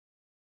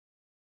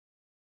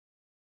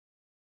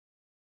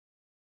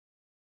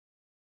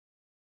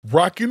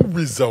Rockin'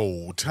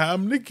 Rizzo,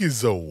 Time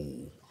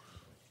Nickizo.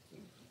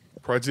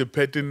 Project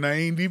Pet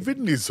Nine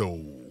even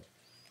Nizzo.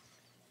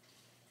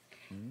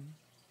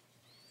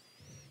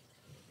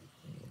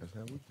 That's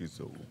how we get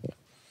so.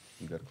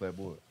 You got a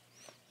clapboard.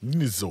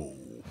 Nizzo.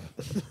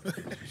 You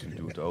should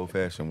do it the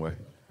old-fashioned way.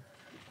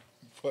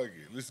 Fuck it,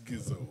 let's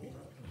gizzo.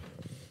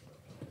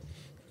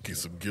 Get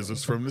some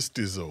gizzards from the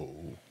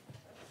stizzo.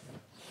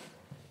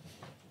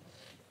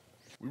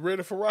 We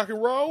ready for rock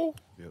and roll?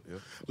 Yep.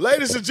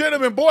 Ladies and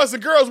gentlemen, boys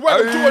and girls,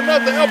 welcome to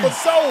another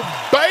episode,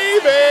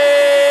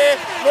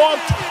 baby. Know I'm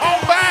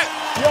talking about?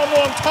 You don't know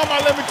what I'm talking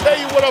about? Let me tell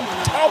you what I'm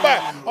talking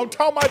about. I'm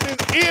talking about this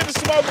Is the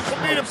Smoker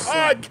Comedian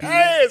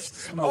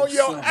podcast on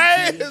your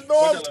ass. Know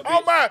what I'm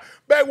talking about?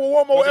 Back with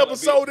one more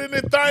episode in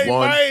this thing,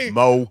 man. One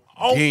more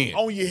again.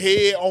 On your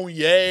head, on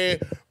your ass.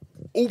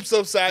 Oops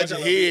upside your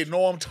head. Know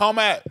what I'm talking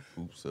about?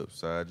 Oops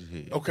upside your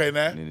head. Okay,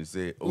 now. And then it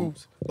said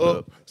oops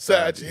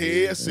upside your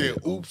head. I said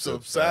oops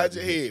upside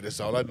your head. That's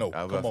all I know.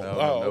 I Come on. no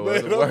other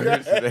words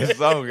to that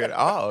song at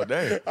all.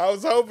 Damn. I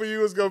was hoping you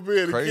was going to be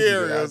able to Crazy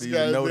carry I us.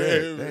 didn't even know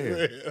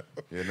that.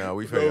 Damn. Yeah, nah,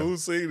 we You know fair. who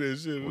seen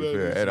this shit? We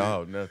fair at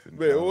all. Nothing.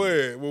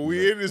 Man, when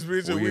we in this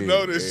bitch and we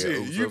know this shit.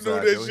 Oops You knew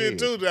upside that your shit head.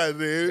 too,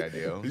 goddamn.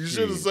 Goddamn. You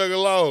should have Shit. sung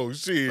along.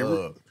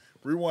 Shit.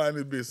 Rewind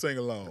this bitch, sing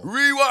along.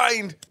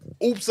 Rewind.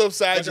 Oops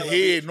upside your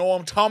head. Know what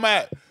I'm talking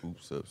about?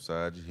 Oops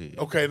upside your head.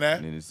 Okay, now.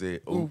 And then it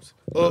said oops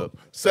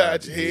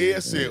Upside your head. I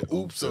said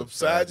oops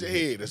upside your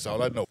head. That's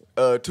all I know.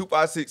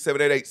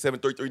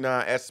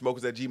 256-788-7339.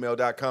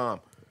 Askthesmokers@gmail.com.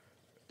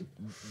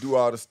 Do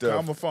all the stuff.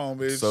 Call my phone,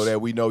 bitch. So that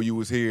we know you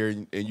was here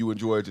and you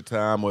enjoyed your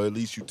time, or at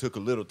least you took a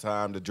little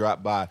time to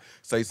drop by,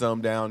 say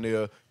something down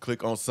there,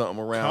 click on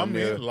something around Comment,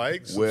 there,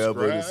 like,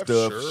 wherever the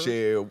subscribe, stuff,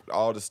 share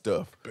all the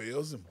stuff.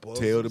 Bells and buzzers.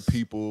 Tell the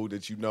people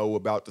that you know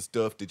about the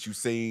stuff that you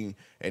seen,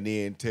 and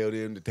then tell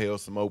them to tell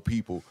some more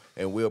people,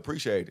 and we'll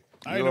appreciate it.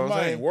 You Ain't know a what I'm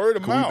man. saying? Word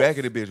of Cool, mouth. we back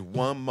at the bitch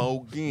one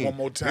more again. One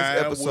more time.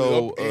 This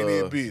episode we up in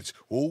that bitch.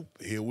 Oop,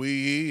 here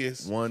we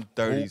is.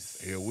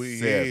 137. Here we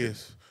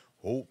is.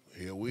 Oop,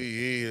 here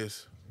we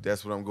is.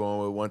 That's what I'm going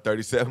with.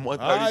 137. All right,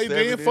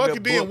 137. then. Fuck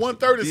it, then.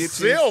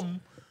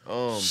 137.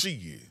 Bitches.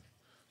 Shit.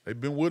 They've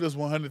been with us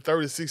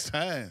 136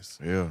 times.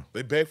 Yeah.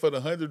 They back for the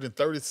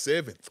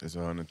 137th. It's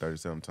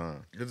 137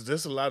 times. Because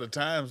that's a lot of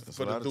times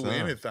for to do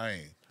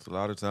anything. It's a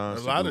lot of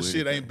times. A lot of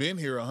shit ain't been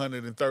here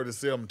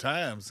 137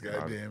 times,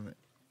 goddamn it.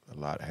 A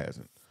lot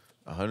hasn't.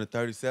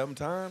 137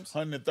 times?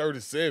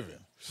 137.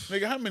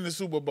 Nigga, how many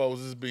Super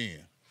Bowls has been?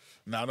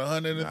 Not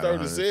 137.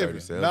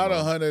 137, Not no.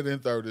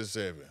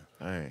 137.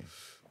 Dang.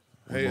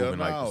 Hell moving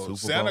like the no. Super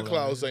Santa Bowl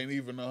Claus ain't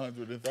even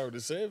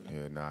 137.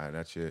 Yeah, nah,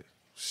 not yet.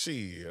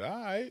 Shit, all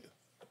right.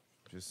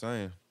 Just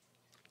saying.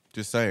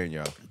 Just saying,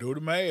 y'all. Do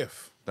the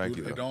math. Thank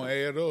you. It don't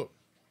add up.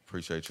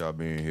 Appreciate y'all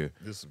being here.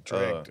 Just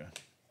subtracting.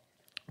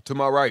 To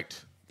my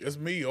right, That's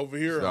me over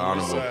here the on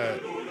the Honorable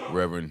side.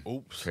 Reverend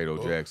Oops. Kato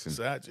Jackson.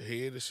 Upside your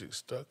head, this shit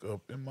stuck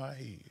up in my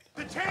head.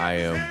 I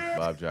am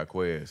Bob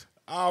Jaquez.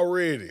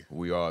 Already.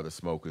 We are the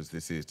Smokers.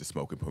 This is the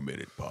Smoking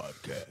Permitted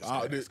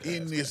podcast.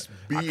 In this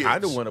I bitch.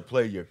 kind of want to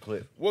play your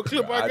clip. What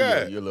clip Your I audio,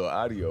 got? Your little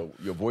audio,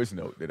 your voice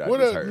note that I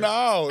What just a, heard.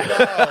 no,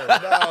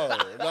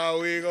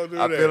 we ain't gonna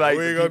do I that. feel like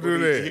we ain't the gonna people do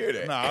need that. to hear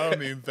that. No, I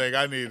don't even think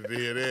I needed to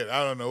hear that.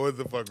 I don't know what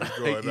the fuck is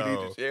going You on. need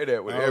to share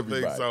that with I don't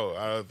everybody. think so.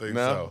 I don't think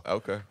No? so.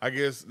 Okay. I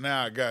guess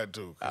now I got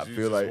to. I You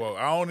feel just like- woke.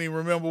 I don't even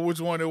remember which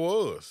one it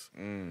was.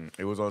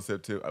 It was on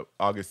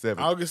August 7th.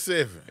 August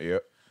 7th.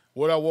 Yep.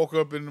 What I woke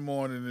up in the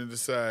morning and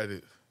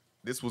decided.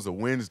 This was a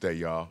Wednesday,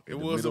 y'all. It In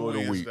the was a middle of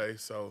the week. Wednesday,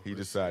 so He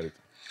decided.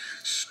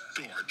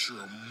 Start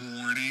your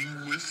morning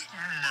with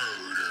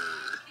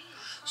murder.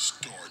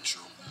 Start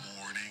your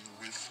morning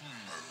with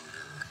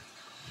murder.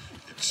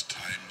 It's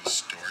time to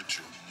start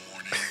your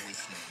morning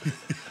with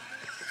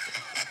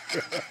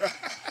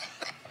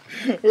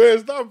murder. Man,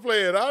 stop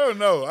playing. I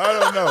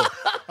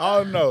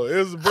don't know. It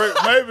was a break.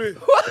 Maybe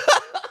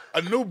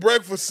a new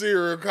breakfast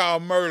cereal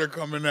called Murder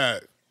coming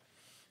out,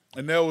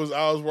 and that was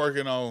I was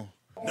working on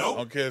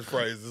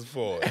catchphrases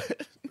for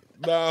it.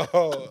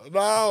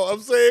 No,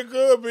 I'm saying it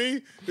could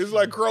be. It's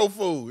like crow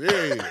food.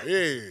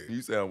 Yeah.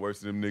 You sound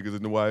worse than them niggas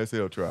in the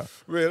YSL trial.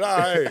 Man, all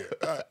right.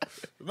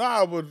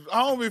 Nah, but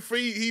homie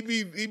feed he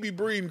be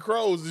breeding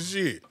crows and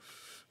shit.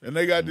 And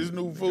they got this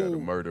new You got the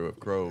food. murder of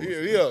crows.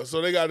 Yeah.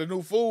 So they got a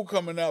new food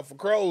coming out for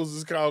crows.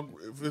 It's called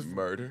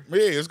Murder? Yeah,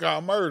 it's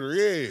called murder.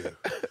 Yeah,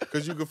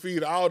 because you can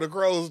feed all the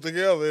crows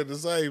together at the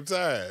same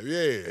time.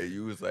 Yeah. And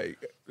you was like,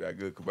 got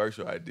good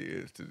commercial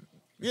ideas to.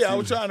 Yeah, I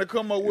was trying to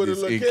come up with a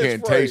This little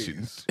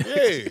incantations.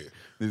 catchphrase. Yeah.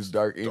 This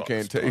dark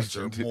incantation.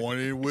 Start your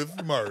morning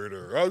with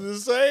murder. I was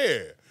just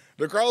saying.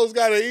 The crows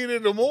got to eat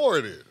in the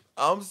morning.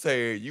 I'm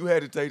saying you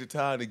had to take the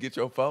time to get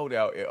your phone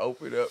out and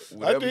open up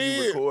whatever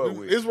you record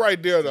with. It's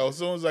right there, though. As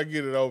soon as I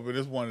get it open,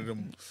 it's one of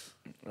them.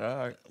 All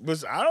right.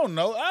 But I don't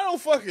know. I don't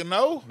fucking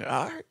know.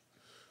 All right.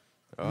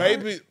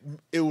 Maybe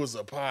it was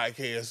a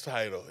podcast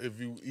title. If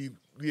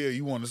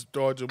you want to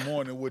start your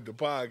morning with the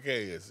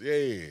podcast.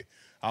 Yeah.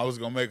 I was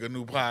gonna make a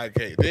new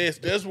podcast.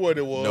 That's what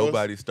it was.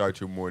 Nobody start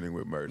your morning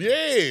with murder.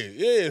 Yeah,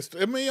 yes.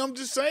 I mean, I'm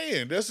just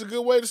saying that's a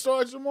good way to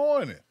start your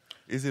morning.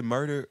 Is it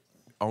murder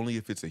only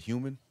if it's a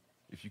human?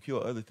 If you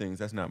kill other things,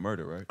 that's not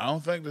murder, right? I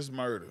don't think that's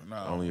murder. No,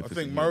 Only if I it's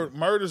think a human.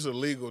 murder's a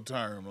legal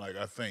term. Like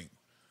I think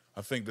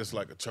that's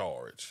like a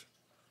charge.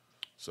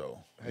 So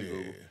Hey, yeah.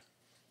 Google.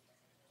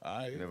 All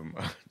right. Never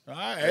mind. All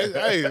right.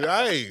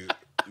 Hey.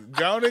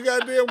 Go on and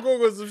goddamn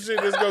Google some shit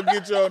that's gonna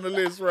get you on the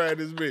list right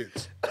this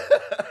bitch.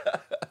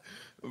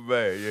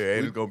 Man, yeah,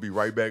 and it's gonna be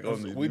right back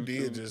on the We YouTube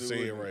did just too, say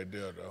it isn't right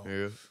there though.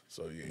 Yeah.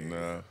 So yeah.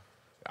 Nah,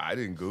 I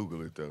didn't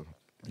Google it though.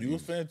 You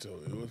was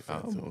finto. It was I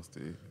finto. almost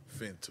did.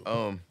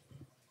 Finto.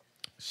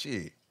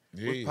 Shit.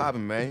 Yeah. What's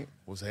poppin', man?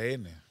 What's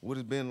happening? What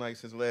has been like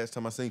since the last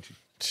time I seen you?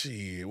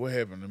 Shit, what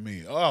happened to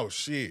me? Oh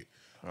shit.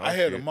 Oh, I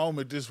had a shit.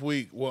 moment this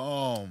week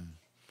where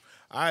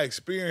I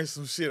experienced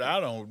some shit I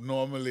don't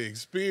normally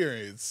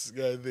experience.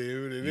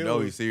 Goddamn it. You know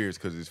he's serious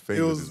because his It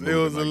fingers was is a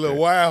moving like little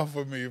that. wild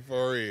for me,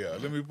 for real.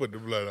 Let me put the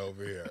blood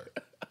over here.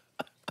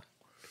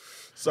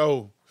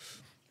 So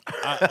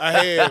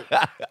I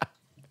had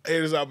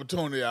this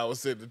opportunity I was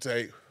set to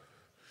take,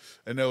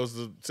 and there was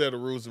a set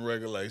of rules and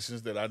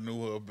regulations that I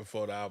knew of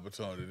before the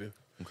opportunity.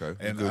 Okay,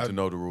 And it's good I- to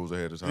know the rules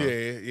ahead of time.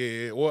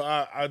 Yeah. Well,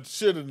 I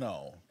should have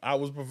known. I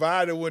was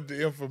provided with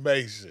the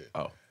information.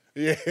 Oh,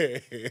 Yeah.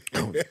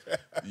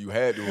 you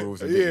had the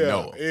rules and didn't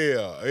know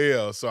 'em.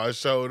 Yeah. So I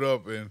showed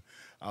up and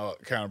I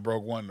kind of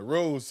broke one of the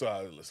rules. So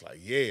I was like,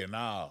 yeah,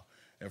 nah.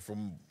 And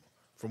from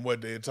what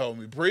they had told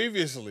me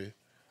previously,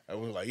 I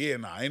was like, yeah,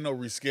 nah, ain't no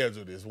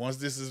reschedule this. Once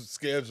this is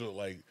scheduled,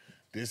 like,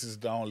 this is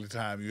the only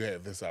time you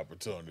have this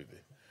opportunity.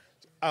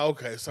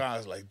 Okay, so I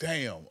was like,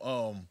 damn,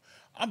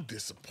 I'm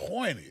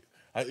disappointed.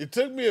 It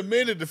took me a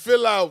minute to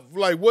fill out,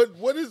 like,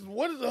 what is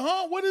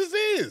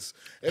this?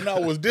 And I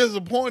was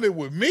disappointed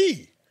with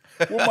me.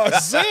 With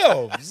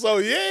myself. So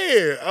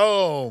yeah, I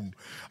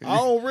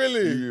don't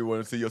really. You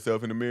want to see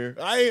yourself in the mirror?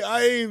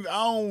 I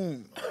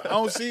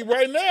don't see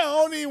right now. I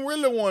don't even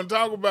really want to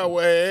talk about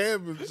what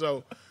happened.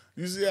 So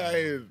you see, I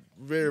had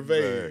very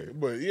vague, Right.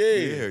 but yeah,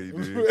 Yeah, you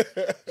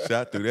did.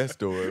 Shot through that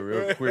story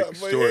real quick, But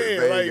short, yeah,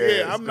 vague like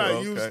ass I'm not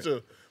stuff, used okay.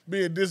 to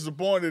being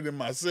disappointed in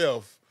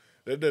myself.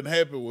 That doesn't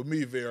happen with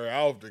me very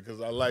often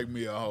because I like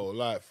me a whole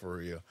lot for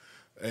real,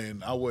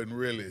 and I wasn't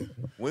really.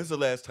 When's the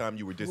last time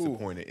you were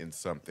disappointed in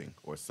something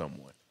or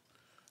someone?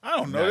 I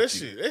don't know. Not That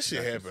you. shit. That shit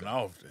Not happen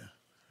yourself. often.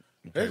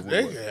 Okay, That what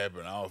can was it?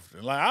 happen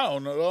often. Like I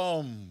don't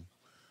know.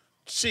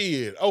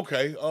 Shit.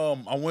 Okay.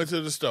 I went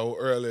to the store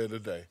earlier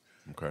today.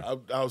 Okay.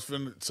 I was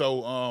finna.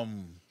 So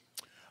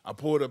I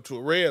pulled up to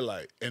a red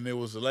light, and there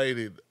was a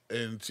lady,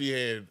 and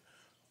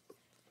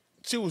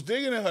she was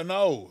digging in her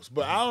nose,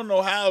 but I don't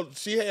know how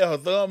she had her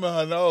thumb in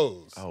her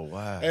nose. Oh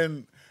wow.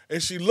 And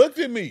she looked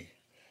at me,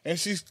 and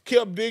she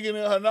kept digging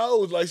in her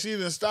nose like she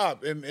didn't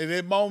stop. And in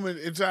that moment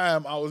in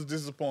time, I was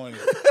disappointed,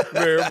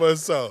 very much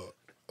so,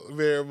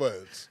 very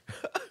much.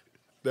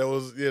 That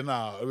was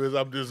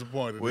I'm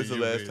disappointed. When's the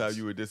in last bitch. time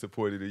you were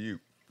disappointed in you?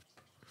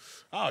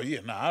 Oh yeah,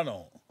 I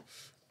don't.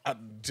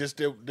 Just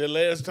the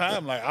last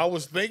time, like I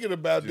was thinking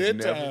about Just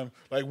that never? time.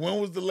 Like when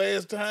was the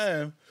last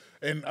time?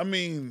 And I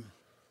mean,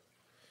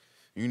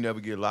 You never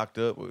get locked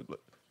up and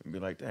be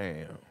like,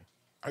 damn.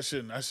 I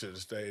should have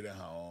stayed at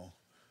home.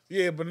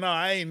 Yeah, but no,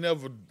 I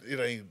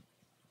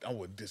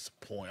wasn't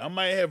disappointed. I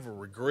might have a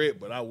regret,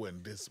 but I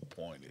wasn't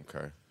disappointed.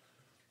 Okay.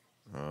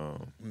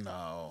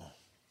 No.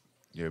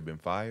 You ever been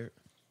fired?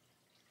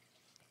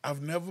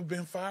 I've never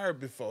been fired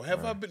before.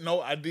 Have I been?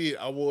 No, I did.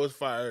 I was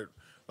fired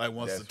like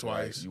once or That's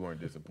twice. right. You weren't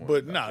disappointed.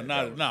 But about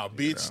that. That was-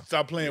 bitch. you know.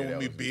 Stop playing Yeah, with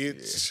me, that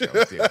bitch. Yeah, that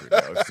was different.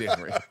 That was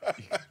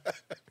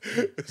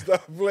different.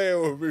 Stop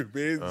playing with me,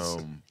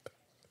 bitch.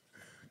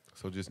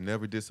 So just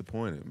never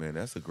disappointed, man.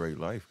 That's a great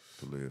life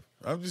to live.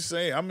 I'm just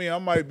saying. I mean, I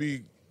might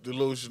be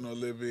delusional a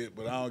little bit,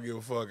 but I don't give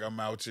a fuck. I'm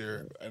out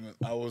here, and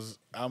I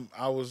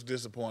was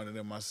disappointed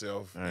in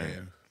myself. Man,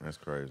 And that's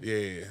crazy.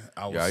 yeah,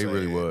 I was. Yeah, he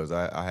really sad. was.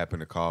 I happened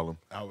to call him.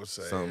 I would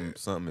say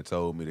Something had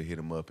told me to hit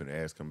him up and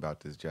ask him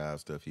about this job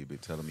stuff he'd been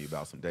telling me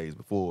about some days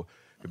before.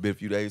 It'd been a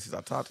few days since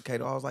I talked to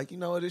Kato. I was like, you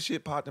know what, this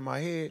shit popped in my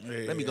head.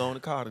 Yeah. Let me go on the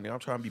call today. I'm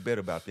trying to be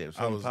better about that.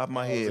 So I it was- popped in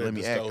my I was head. at Let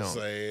me the act store on it.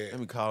 sad. Let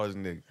me call this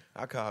nigga.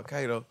 I called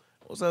Kato.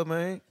 What's up,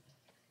 man?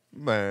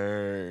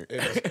 Man.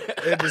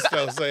 at the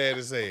store, sad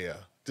as hell.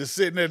 Just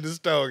sitting at the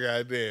store,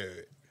 goddamn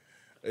it.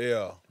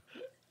 Yeah.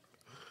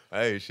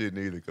 I ain't shit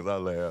neither because I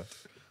laughed.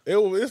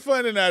 It's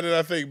funny now that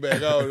I think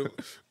back on it.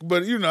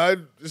 But,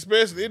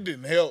 especially it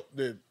didn't help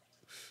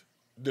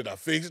that I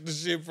fixed the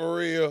shit for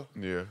real.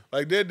 Yeah.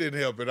 Like, that didn't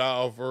help at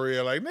all for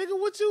real. Like, nigga,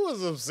 what you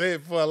was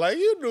upset for? Like,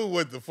 you knew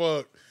what the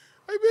fuck.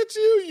 I bet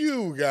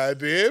you,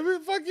 goddamn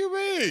it. Fuck you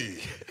mean?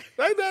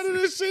 Like, none of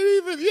this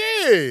shit even,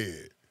 yeah.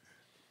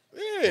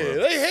 Yeah,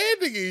 Well, they had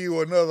to give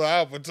you another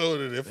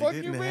opportunity. Fuck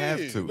you didn't mean?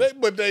 have to.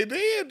 But they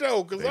did,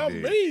 though, because They I'm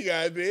did. me, They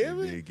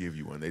goddamn it. did give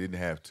you one. They didn't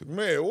have to.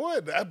 Man,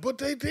 what? But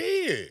they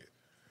did.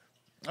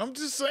 I'm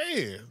just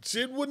saying.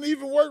 Shit wouldn't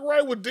even work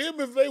right with them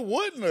if they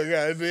wouldn't have,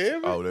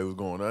 goddamn it. Oh, they was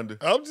going under?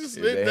 I'm just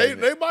Yeah,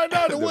 they might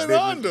not have the went business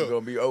under. was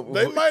gonna be over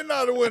They with. might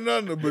not have went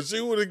under, but she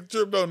would have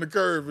tripped on the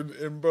curve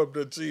and bumped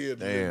her chin. a little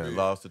Damn, bit.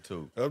 lost the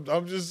two.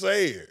 I'm just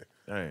saying.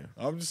 Damn.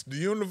 I'm just the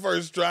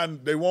universe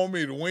they want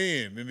me to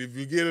win, and if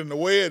you get in the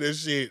way of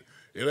this shit,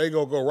 it ain't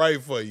gonna go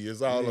right for you.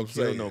 It's all I'm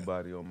Kill saying.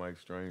 nobody on Mike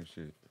Strange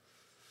shit.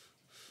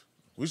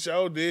 We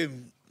sure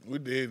didn't. We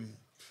didn't.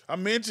 I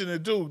mentioned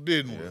it too,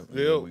 didn't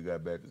we? Yeah. We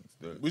got back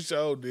to we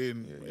sure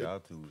didn't. Yeah, y'all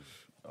two was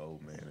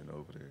old man and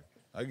over there.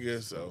 I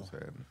guess so. What's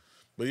happening?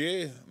 But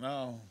yeah,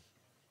 no.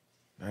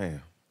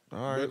 Damn.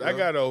 All right. But I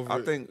got over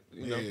it. I think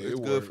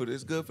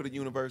it's good for the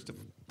universe to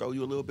throw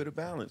you a little bit of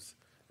balance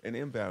and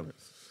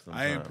imbalance.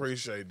 Sometimes. I ain't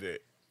appreciate that.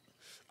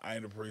 I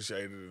ain't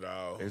appreciate it at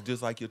all. It's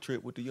just like your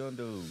trip with the young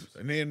dudes.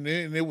 And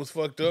then it was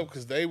fucked up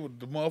because they were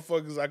the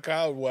motherfuckers I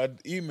called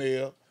with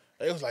email.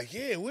 They was like,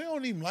 yeah, we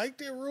don't even like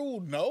that rule.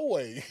 No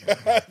way.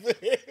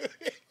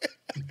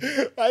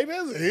 Like,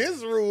 that's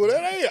his rule.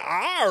 That ain't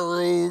our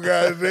rule,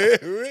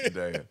 goddamn.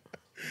 Damn.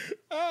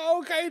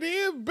 Okay,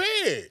 then,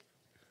 bet.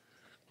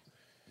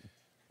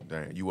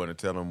 Damn. You want to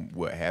tell them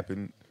what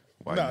happened?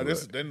 No,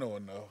 they know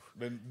enough.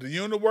 The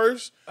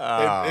universe,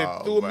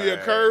 it threw me a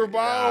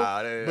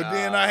curveball, but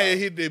then I had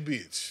hit that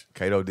bitch.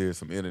 Kato did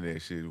some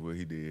internet shit, what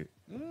he did.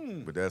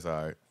 But that's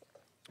all right.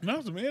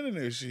 Not some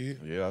internet shit.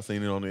 Yeah, I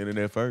seen it on the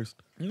internet first.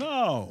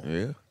 No.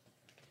 Yeah.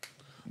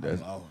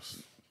 I'm lost.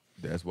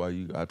 That's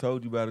why I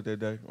told you about it that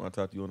day when I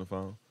talked to you on the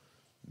phone.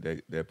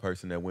 That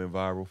person that went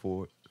viral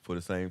for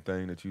the same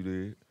thing that you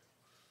did.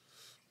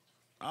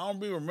 I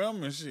don't be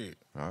remembering shit.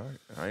 All right.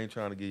 I ain't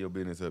trying to get your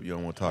business up. You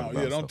don't want to talk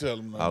about it. Yeah, don't tell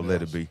them nothing I'll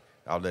let else. it be.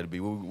 I'll let it be.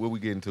 What we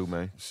getting to,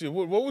 man? Shit,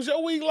 what was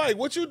your week like?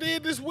 What you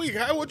did this week?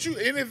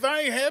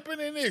 Anything happen?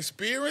 Any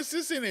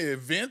experiences? Any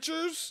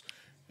adventures?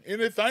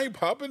 Anything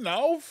popping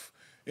off?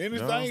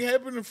 Anything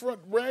happening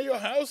around your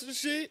house and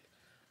shit?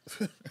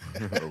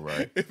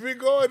 Right. It been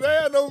going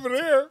down over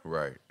there.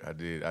 Right. I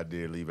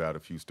did leave out a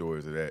few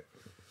stories of that.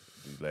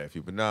 These last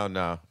few. But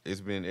no.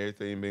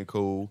 Everything been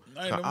cool.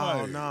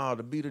 Oh, no.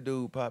 The beater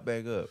dude popped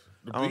back up.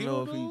 I don't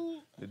know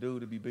if the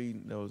dude that be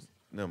beating those.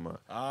 Never mind.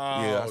 Oh,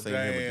 yeah, I seen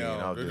him again.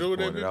 I was the dude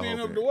that be beating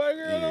up the white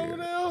girl over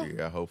there?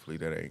 Yeah, hopefully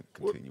that ain't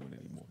continuing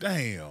anymore.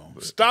 Damn.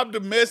 Stop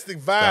domestic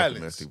violence. Stop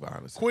domestic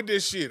violence. Quit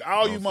this shit.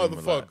 All you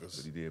motherfuckers.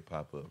 But he did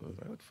pop up. I was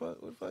like,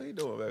 what the fuck he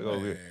doing back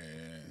over here?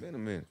 Been a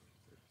minute.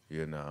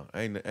 Yeah, no.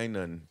 Ain't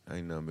nothing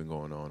been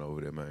going on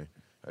over there, man.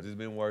 I just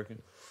been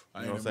working.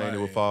 You know what I'm saying? It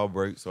was fall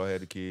break, so I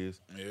had the kids.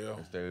 Yeah.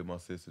 I stayed with my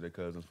sister, their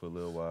cousins for a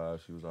little while.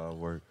 She was out of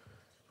work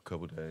a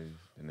couple days.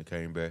 Then they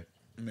came back.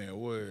 Man,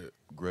 what?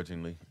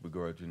 Begrudgingly. What's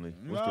no,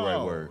 the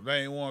right word?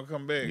 They ain't want to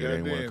come back. Yeah, they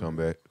ain't want to come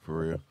back, for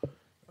real.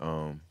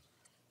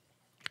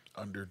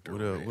 Under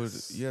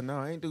duress.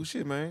 I ain't do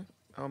shit, man.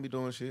 I don't be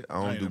doing shit.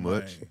 I don't do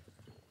much.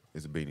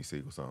 It's a Beanie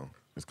Siegel song.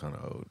 It's kind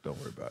of old. Don't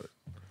worry about it.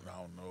 I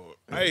don't know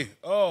it. Hey,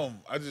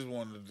 I just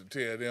wanted to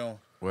tell them.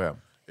 Well,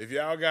 if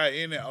y'all got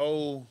any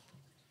old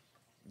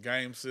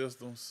game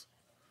systems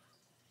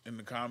in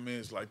the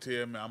comments, like,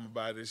 tell me I'm gonna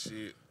buy this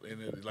shit.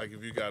 And like,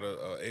 if you got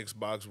a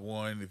Xbox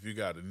One, if you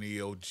got a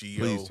Neo Geo,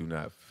 please do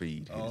not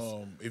feed his.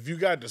 If you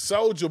got the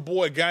Soldier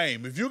Boy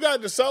game, if you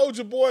got the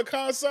Soldier Boy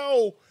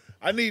console,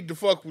 I need to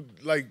fuck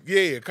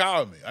with,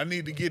 call me. I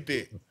need to get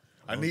that.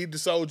 I need the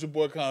Soldier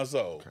Boy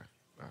console. Okay.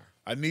 All right.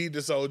 I need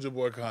the Soldier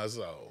Boy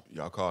console.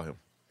 Y'all call him.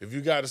 If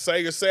you got a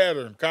Sega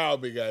Saturn, call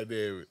me,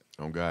 goddammit.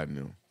 On God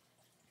knew.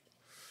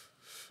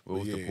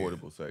 What was the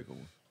portable Sega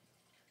one?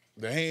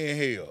 The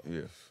handheld.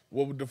 Yeah.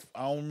 What would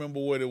I don't remember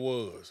what it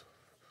was.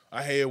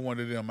 I had one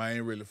of them. I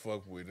ain't really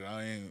fuck with it.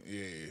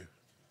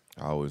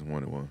 I always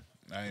wanted one.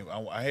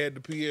 I had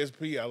the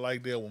PSP. I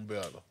like that one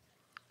better.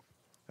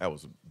 That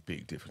was a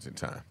big difference in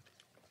time.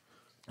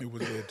 It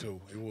was there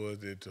too.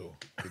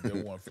 Cause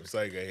that one from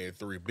Sega had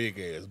 3 big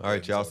ass. All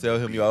right, y'all sell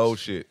him your old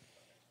shit.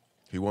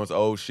 He wants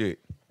old shit.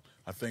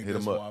 I think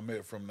that's why I'm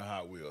at from the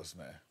Hot Wheels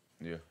now.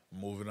 Yeah.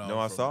 Moving on. No,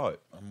 I saw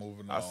it. I'm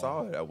moving on. I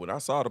saw it. When I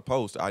saw the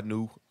post, I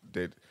knew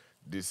that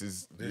this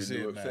is this your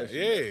new it now. obsession.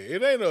 Yeah,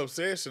 it ain't an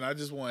obsession. I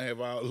just want to have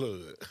our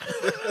hood.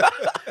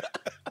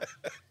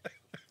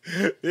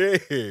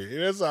 Yeah,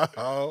 that's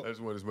all. I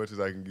just want as much as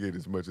I can get,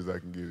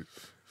 it.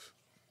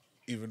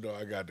 Even though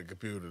I got the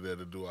computer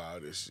that'll do all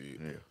this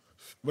shit. Yeah.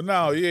 But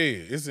no,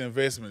 it's an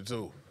investment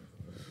too.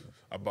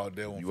 I bought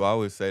that one. You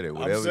always say that.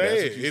 Whatever I'm saying,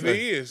 that's what you it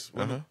say. is.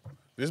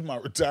 This is my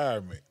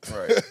retirement.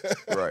 Right.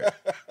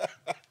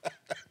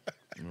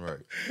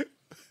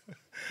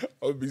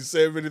 I'll be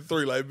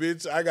 73. Like,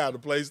 bitch, I got a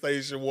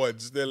PlayStation 1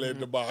 still in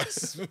the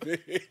box.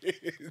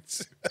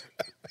 Bitch.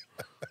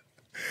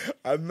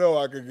 I know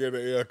I could get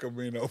an El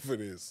Camino for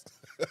this.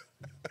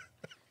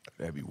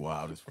 That'd be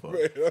wild as fuck.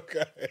 Man,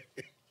 okay.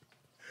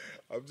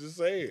 I'm just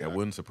saying. That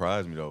wouldn't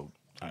surprise me, though.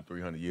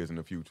 300 years in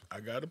the future.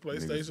 I got a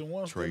PlayStation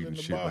 1 still in trading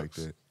the shit box. like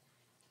that.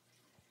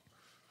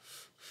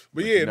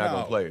 But you're not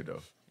going to play it,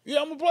 though.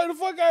 Yeah, I'm going to play the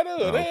fuck out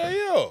of it. Okay. Hell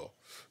yeah.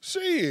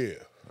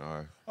 Shit. All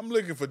right. I'm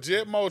looking for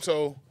Jet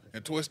Moto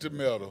and Twisted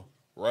Metal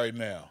right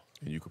now.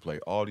 And you could play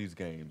all these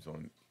games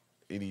on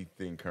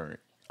anything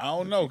current. I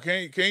don't know.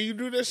 Can you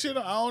do that shit?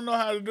 I don't know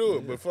how to do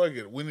it, but fuck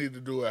it. We need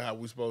to do it how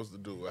we supposed to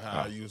do it,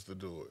 how I used to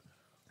do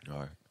it. All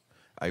right.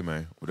 Hey,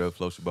 man, whatever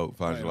floats your boat,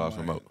 find your lost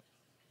remote.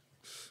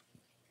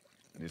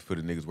 It's for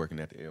the niggas working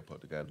at the airport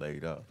that got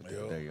laid off.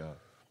 Day off.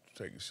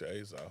 Take your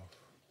shades off.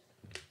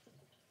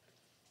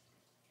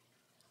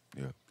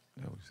 Yeah,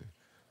 that's what you said.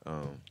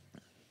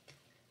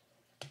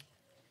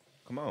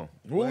 Come on.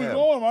 Where we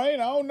going,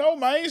 man? I don't know,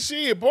 man.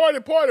 Shit, party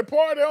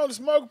on the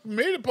Smoke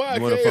Permitted podcast.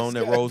 You want a phone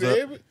that rolls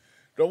up?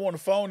 Don't want a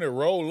phone that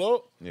roll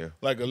up? Yeah.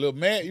 Like a little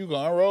mat, you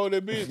gonna unroll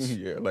that bitch?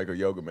 Yeah, like a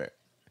yoga mat.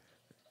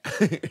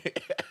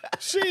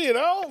 Shit, I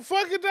don't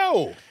fuck it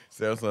though.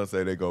 Samsung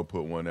say they gonna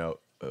put one out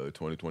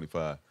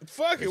 2025.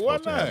 Fuck it, why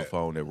not? Have a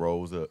phone that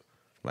rolls up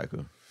like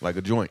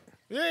a joint.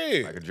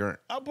 Yeah. Like a joint.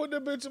 I put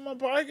that bitch in my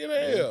pocket.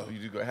 Hell.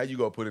 How you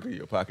gonna put it in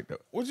your pocket though?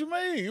 What you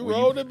mean? You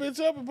roll that bitch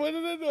up and put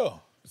it in there.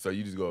 So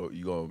you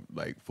gonna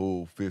like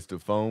full fist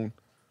of phone?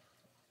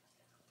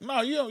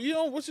 No, you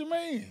don't. What you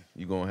mean?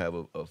 You gonna have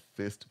a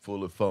fist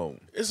full of phone?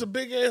 It's a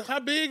big ass. How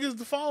big is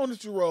the phone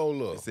that you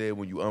roll up? It said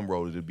when you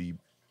unroll it, it'll be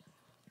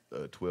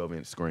a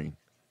 12-inch screen.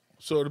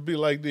 So it'll be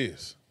like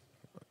this.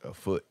 A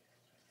foot.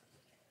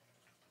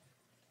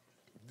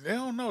 They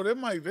don't know.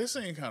 That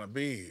seem kind of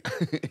big.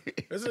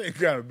 That seem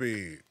kind of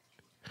big.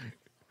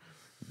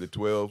 The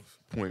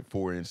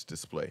 12.4-inch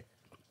display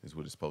is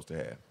what it's supposed to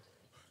have.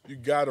 You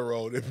gotta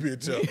roll that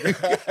bitch up. You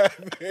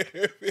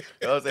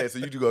know what I'm saying? So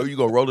you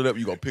gonna roll it up,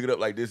 you gonna pick it up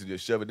like this and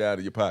just shove it down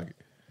in your pocket.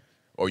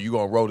 Or you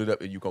gonna roll it up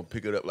and you gonna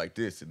pick it up like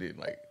this and then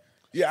like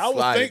yeah, I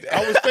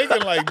was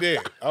thinking like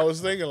that. I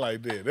was thinking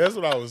like that. That's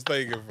what I was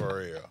thinking for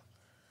real.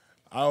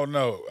 I don't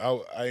know.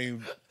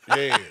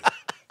 Yeah,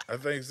 I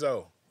think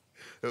so.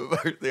 The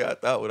first thing I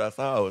thought when I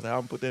saw it was how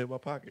I'm gonna put that in my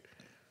pocket.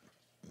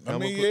 I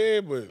mean,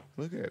 yeah, but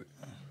look at it.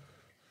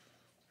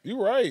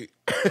 You right.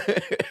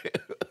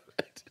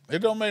 It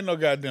don't make no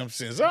goddamn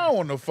sense. I don't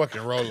want no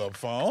fucking roll-up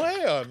phone.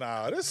 Hell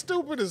nah. That's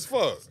stupid as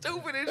fuck.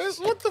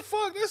 What the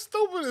fuck? That's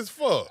stupid as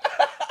fuck.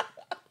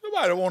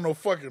 Nobody want no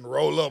fucking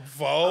roll-up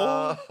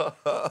phone.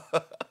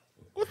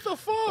 What the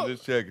fuck? I'm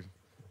just checking.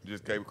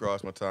 Just came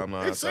across my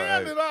timeline. It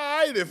sounded all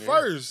right at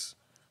first.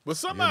 But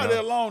somebody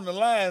along the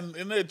line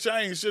in that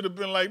chain should have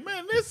been like,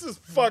 man, this is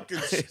fucking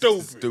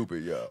stupid.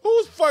 Stupid, yo.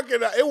 Who's fucking...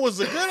 It was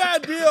a good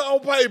idea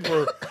on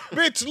paper.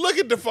 Bitch, look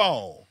at the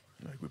phone.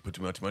 Like, we put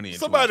too much money into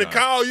somebody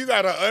call, you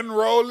gotta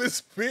unroll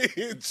this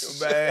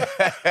bitch. Man.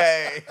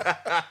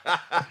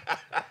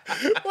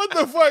 What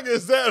the fuck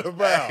is that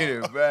about?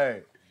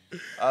 Man.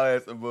 Oh,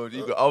 that's some bullshit.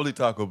 You can only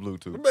talk on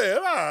Bluetooth. Man,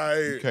 all right.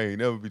 You can't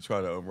never be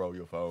trying to unroll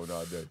your phone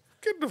all day.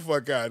 Get the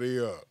fuck out of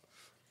here.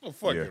 I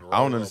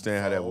don't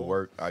understand how that would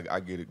work.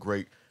 I get it.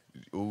 Great.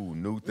 Ooh,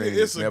 new thing.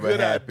 It's a never good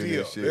happened idea.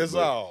 and shit, That's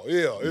all.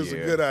 Yeah, it's a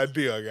good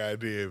idea,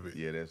 goddamn it.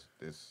 Yeah,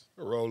 that's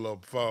roll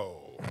up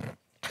phone.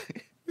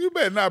 You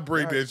better not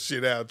bring that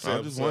shit out.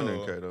 I'm just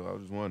wondering, Kato. I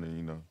was just wondering,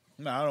 you know.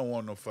 Nah, I don't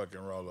want no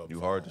fucking roll up. You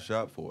phone. hard to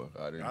shop for.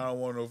 I don't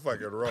want no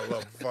fucking roll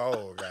up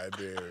phone.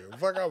 Goddamn it.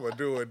 Fuck, I'm gonna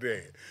do it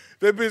then.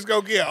 That bitch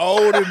gonna get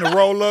old and the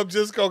roll up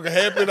just gonna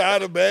happen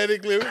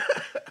automatically.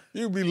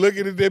 You be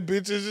looking at that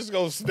bitch, it's just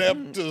gonna snap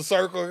to the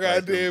circle,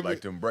 goddamn it.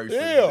 Like them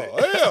bracelets. Yeah.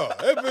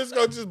 That bitch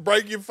gonna just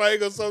break your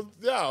finger or something.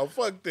 Y'all,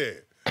 fuck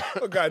that.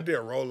 A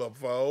goddamn roll up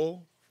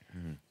phone.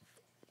 Mm-hmm.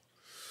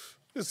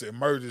 This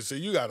emergency.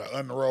 You gotta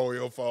unroll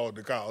your phone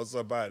to call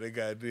somebody,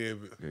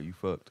 goddamn it. Yeah, you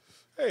fucked.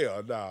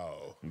 Hell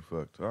no. You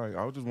fucked. All right,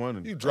 I was just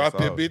wondering. You drop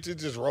that bitch and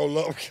just roll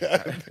up,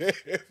 goddamn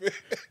it.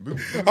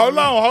 Hold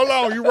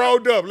on. You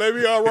rolled up. Let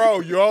me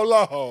unroll you. Hold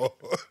on.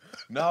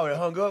 No, it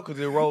hung up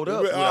because it rolled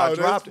up when I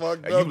dropped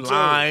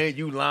it.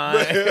 You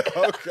lying.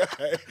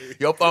 Okay.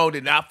 Your phone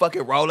did not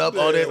fucking roll up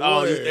on this.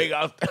 Oh, you think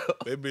I was...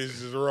 That bitch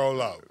just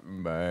roll up.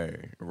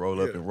 Man,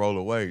 roll up and roll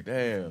away.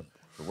 Damn.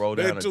 Roll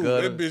down the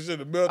gutter. That bitch in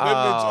the middle. That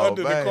bitch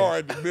under the car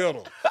in the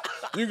middle.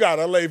 You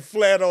gotta lay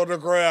flat on the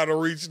ground to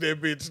reach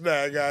that bitch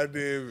now,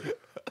 goddamn it.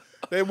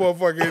 That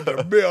motherfucker in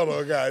the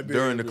middle, goddamn.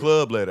 During the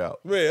club let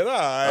out. Man, all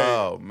right.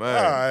 Oh,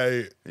 man. All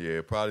right.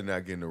 Yeah, probably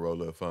not getting the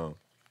roll-up phone.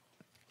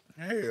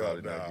 Hell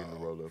probably not getting the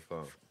roll-up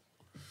phone.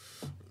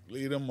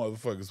 Leave them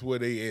motherfuckers where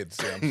they at,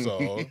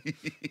 Samsung.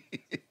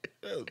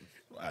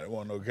 I don't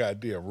want no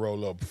goddamn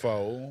roll-up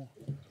phone.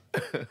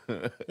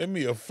 Give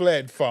me a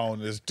flat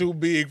phone that's too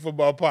big for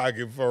my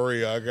pocket for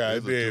real,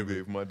 goddamn. Too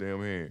big for my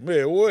damn hand.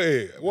 Man,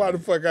 why the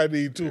fuck I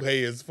need two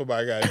hands for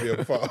my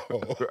goddamn phone?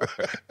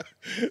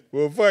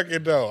 Well, fuck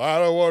it though. I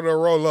don't want to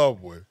roll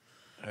up with.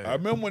 Hey. I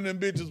remember when them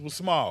bitches were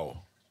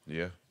small.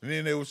 Yeah. And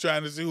then they was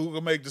trying to see who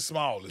could make the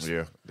smallest.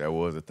 Yeah, that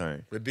was a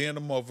thing. But then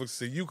the motherfuckers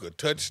said you could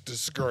touch the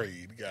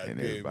screen, goddamn.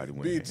 And everybody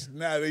went bitch,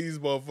 now these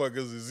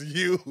motherfuckers is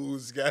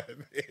huge,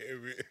 goddamn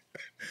it.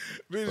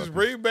 Bitch,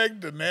 bring back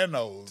the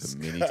nanos. The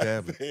mini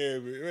tablet.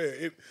 Damn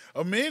it. Man,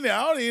 a mini,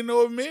 I don't even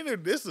know a mini.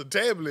 This is a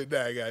tablet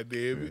now,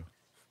 goddamn it.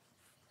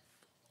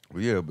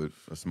 Well, yeah, but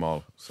a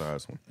small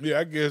size one. Yeah,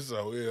 I guess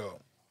so, yeah.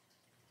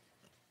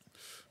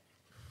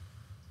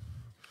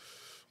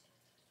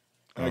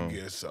 I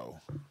guess so.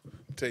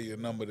 Tell you a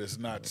number that's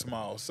not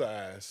small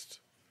sized.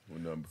 What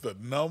number? The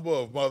number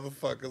of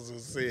motherfuckers who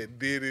said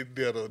diddy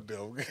diddle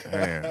them.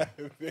 Damn.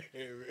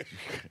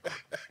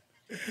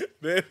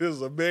 That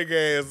is a big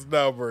ass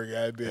number,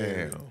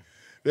 goddamn.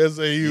 That's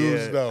a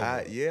huge number.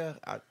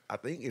 I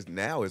think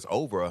it's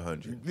over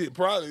 100.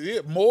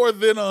 Probably more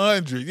than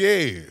 100.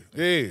 Yeah.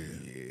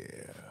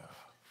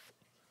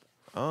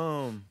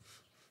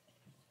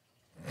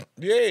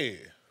 Yeah.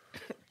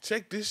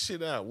 Check this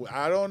shit out.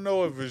 I don't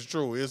know if it's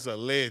true. It's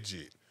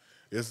alleged.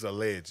 It's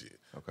alleged.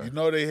 Okay. You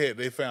know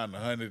they found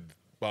 100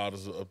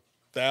 bottles of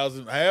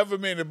 1,000, however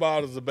many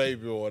bottles of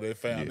baby oil they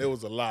found. Yeah. There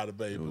was a lot of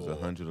baby It was oil.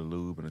 100 of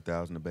lube and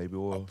 1,000 of baby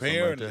oil.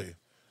 Apparently, like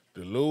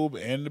the lube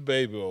and the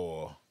baby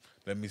oil.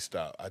 Let me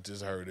stop. I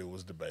just heard it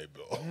was the baby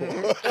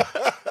oil.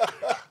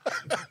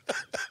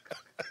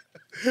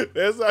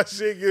 That's how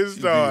shit gets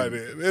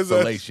started. That's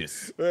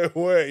salacious.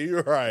 Well,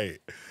 you're right.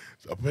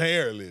 So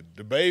apparently,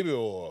 the baby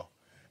oil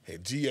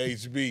had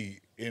GHB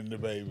in the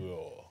baby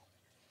oil.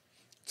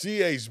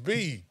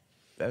 GHB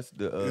That's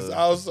the. is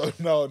also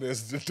known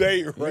as the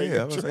date rape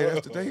yeah, I was drug. gonna say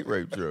that's the date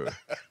rape drug.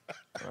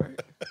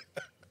 Right.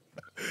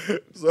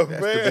 So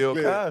That's the Bill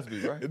apparently,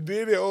 Cosby, right? and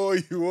then it oil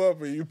you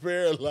up and you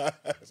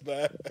paralyzed.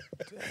 Now,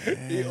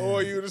 he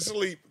oil you to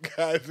sleep,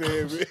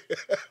 goddamn it.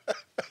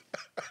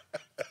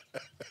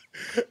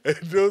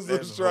 And do some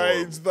That's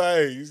strange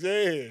things,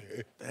 yeah.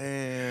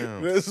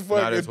 Damn. That's Nah,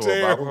 fucking that's horrible.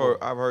 terrible.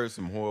 I've heard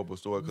some horrible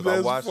stories because I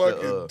That's watched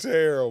fucking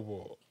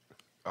terrible.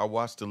 I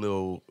watched the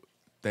little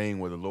thing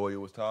where the lawyer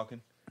was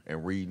talking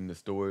and reading the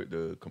story,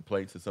 the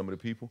complaints of some of the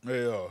people.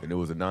 Yeah. And it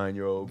was a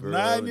 9-year-old girl.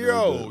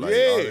 9-year-old, all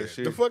yeah. that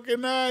shit. The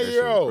fucking That shit was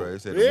 9-year-old. crazy.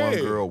 It said Yeah. one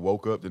girl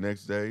woke up the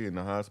next day in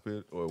the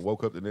hospital, or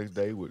woke up the next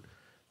day with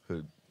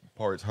her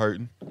parts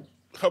hurting.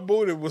 Her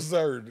booty was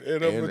hurt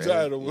and her And-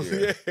 vagina was,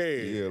 yeah. yeah.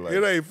 Yeah, like-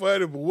 It ain't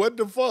funny, but what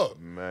the fuck?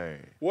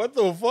 Man. What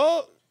the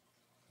fuck?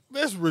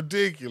 That's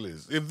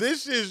ridiculous. If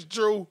this shit's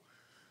true,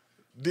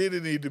 Diddy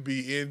need to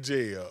be in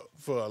jail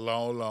for a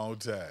long, long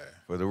time.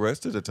 For the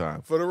rest of the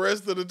time. For the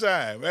rest of the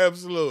time,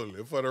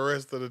 absolutely. For the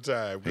rest of the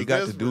time. 'Cause He got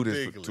that's to do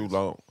ridiculous. this for too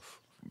long.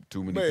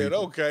 Too many Man,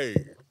 people. okay.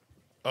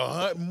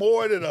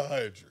 More than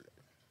 100.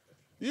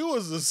 You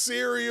was a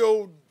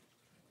serial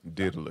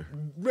Diddler.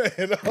 man,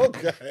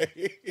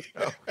 okay.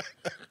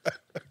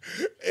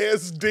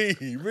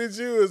 SD. Bitch,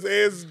 you was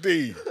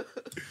SD.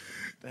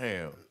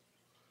 Damn.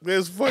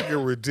 That's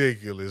fucking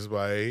ridiculous,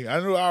 man. I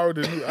knew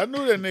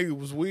that nigga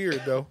was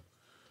weird though.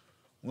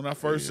 When I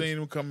first seen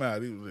him come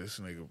out, he was this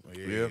nigga.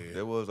 Yeah,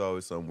 there was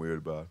always something weird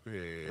about it.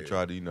 Yeah. I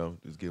tried to,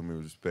 just give him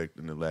respect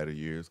in the latter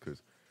years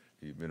because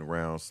he'd been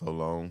around so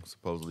long,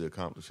 supposedly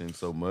accomplishing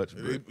so much.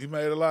 But, He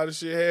made a lot of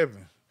shit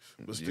happen.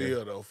 But Yeah.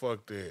 still, though,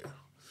 fuck that.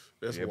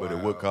 That's yeah, wild. but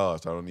it would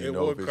cost. I don't even It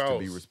know would if it's to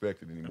be cost.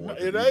 respected anymore.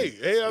 It 'cause ain't.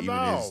 Hell even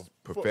no. his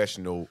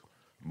professional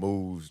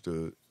moves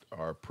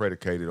are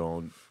predicated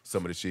on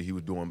some of the shit he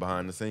was doing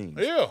behind the scenes.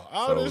 Yeah,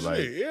 all So, this like-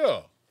 shit,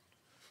 yeah.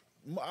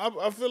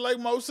 I feel like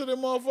most of them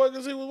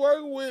motherfuckers he was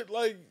working with,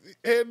 like,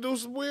 had to do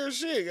some weird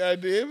shit,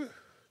 goddamn it.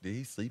 Did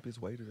he sleep his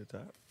way to the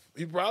top?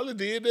 He probably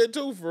did that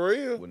too, for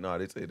real. Well, no,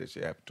 they said that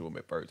shit happened to him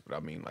at first, but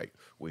I mean, like,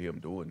 with him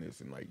doing this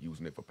and, like,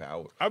 using it for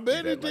power. I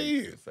bet is that, he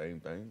like, did. the same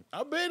thing?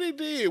 I bet he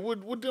did.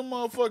 With them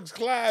motherfuckers,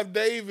 Clive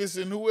Davis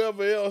and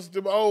whoever else,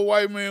 the old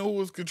white man who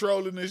was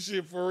controlling this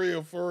shit for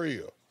real, for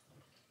real.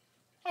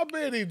 I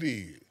bet he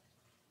did.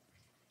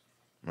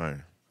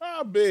 Man.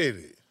 I bet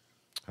it.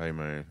 Hey,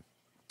 man.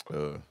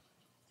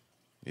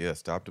 Yeah,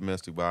 stop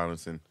domestic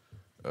violence and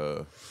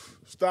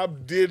Stop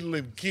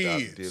diddling stop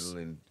kids.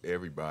 diddling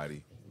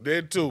everybody.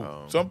 That too.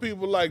 Some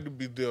people like to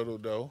be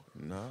diddled though.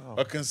 No.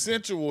 A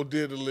consensual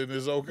diddling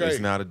is okay. It's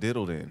not a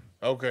diddle then.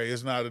 Okay,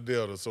 it's not a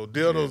diddle. So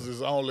diddles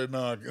is only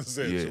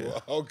non-consensual.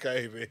 Yeah.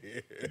 Okay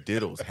then.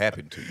 Diddles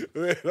happen to you.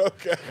 Then,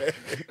 okay.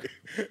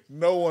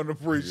 No one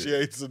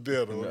appreciates a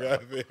diddle.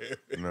 Goddamn.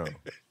 No.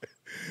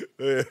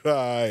 Yeah, all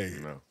right.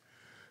 No.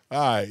 All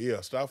right,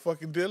 yeah. Stop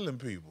fucking diddling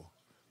people.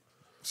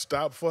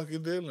 Stop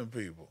fucking diddling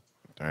people.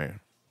 Damn.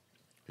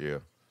 Yeah.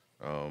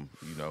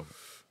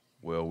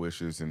 Well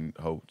wishes and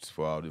hopes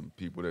for all the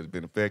people that's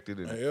been affected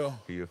and Yeah.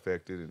 he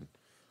affected, and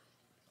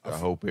I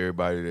hope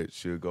everybody that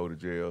should go to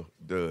jail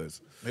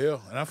does. Yeah,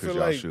 and I 'Cause feel y'all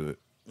like should.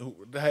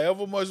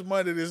 however much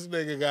money this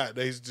nigga got,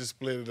 they just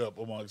split it up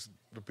amongst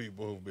the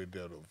people who've been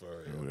diddled for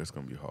Oh, real. that's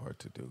gonna be hard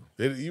to do.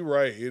 You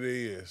right, it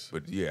is.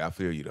 But yeah, I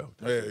feel you though.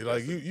 Yeah,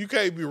 like you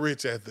can't be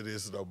rich after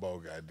this no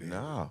more, goddamn.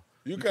 No.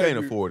 You can't can't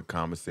be- afford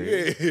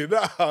commissary. Yeah,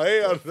 no,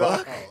 hell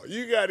no.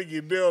 You got to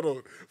get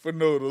diddled for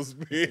noodles,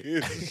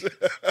 bitch.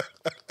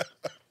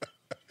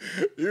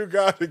 You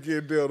got to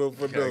get diddled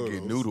for Gotta noodles.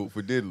 get noodled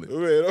for diddling.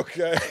 Man,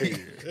 okay.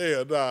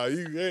 Hell nah,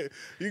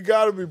 you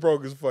got to be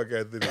broke as fuck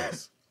after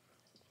this.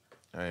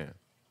 Damn.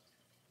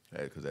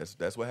 Hey, because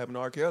that's what happened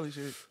to R. Kelly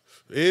shit.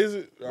 Is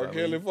it? R. I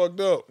Kelly mean- fucked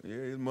up. Yeah,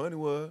 his money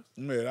was.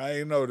 Man, I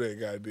ain't know that,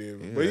 goddamn.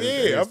 Yeah, But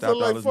they yeah, I stopped feel all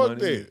like his fuck money.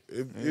 that.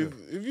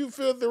 If you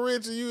filthy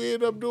rich and you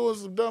end up doing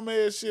some dumb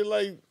ass shit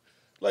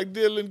like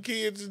diddling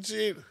kids and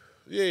shit,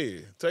 yeah,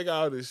 take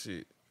all this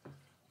shit.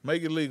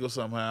 Make it legal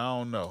somehow. I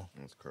don't know.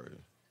 That's crazy.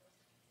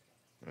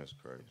 That's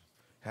crazy.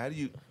 How do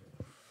you?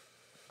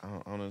 I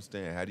don't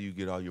understand. How do you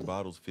get all your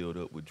bottles filled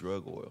up with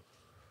drug oil?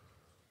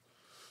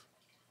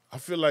 I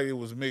feel like it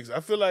was mixed.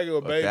 I feel like it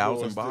was baby oil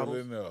 1,000 still bottles?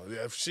 in there.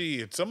 Yeah,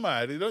 shit,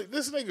 somebody.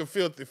 This nigga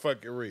filthy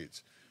fucking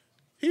rich.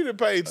 He done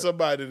paid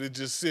somebody to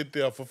just sit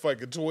there for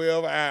fucking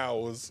 12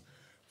 hours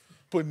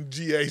putting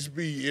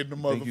GHB in the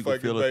Think you could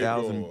motherfucking fill baby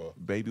 1,000 oil.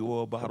 baby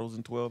oil bottles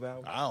in 12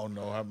 hours? I don't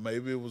know.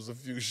 Maybe it was a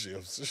few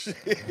shifts.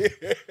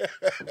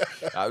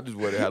 I just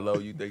wonder how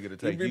long you think it'll You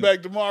take be you.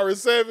 back tomorrow at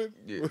 7?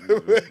 Yeah,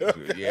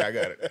 yeah, I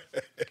got it.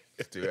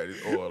 Still got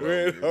this oil.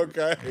 Man,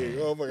 okay.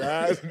 Oh my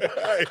God.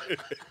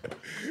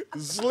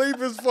 Sleep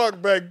as fuck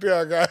back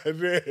there,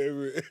 goddamn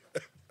it.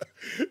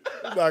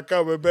 Not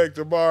coming back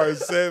tomorrow at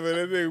 7,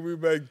 and then we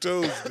back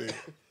Tuesday.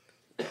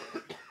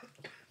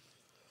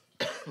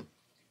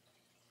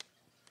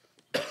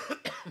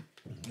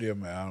 Yeah,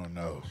 man, I don't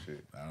know. Oh,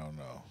 shit. I don't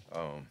know.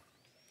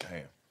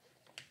 Damn.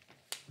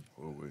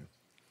 Well,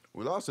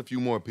 we lost a few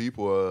more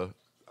people.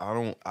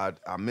 I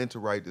meant to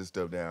write this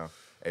stuff down,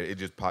 and it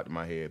just popped in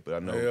my head. But I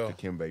know Yeah.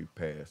 Dikembe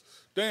passed.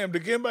 Damn,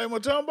 Dikembe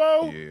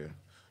Mutombo? Yeah.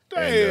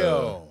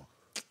 Damn.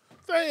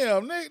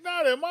 Damn, Nick,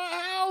 not at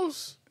my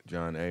house.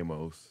 John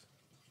Amos.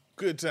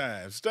 Good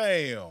times.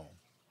 Damn.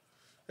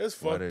 That's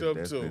fucked up,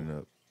 That's too. been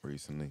up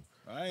recently.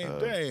 I ain't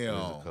There's damn.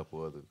 a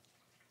couple other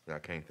that I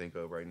can't think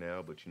of right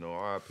now, but you know,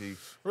 R.I.P.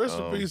 Rest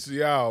in peace to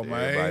y'all,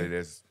 man.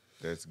 Everybody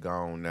that's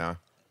gone now.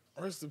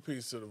 Rest in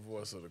peace to the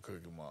voice of the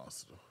Cookie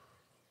Monster.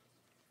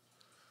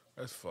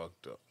 That's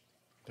fucked up.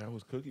 That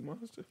was Cookie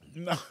Monster?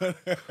 No.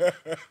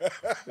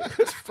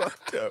 That's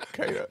fucked up,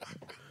 Kato.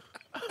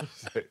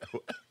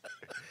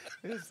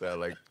 It sound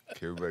like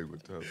everybody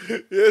would talk.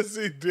 Yes,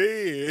 he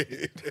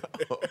did.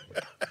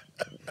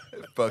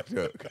 Fucked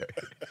up, okay.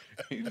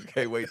 You just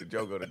can't wait to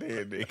joke on the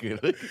dead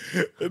nigga.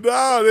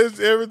 No, this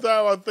every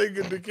time I think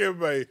of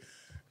Dikembe,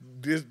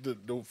 this the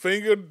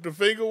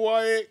finger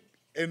wag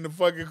and the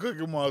fucking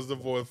Cookie Monster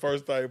voice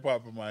first thing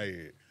pop in my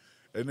head.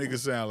 That nigga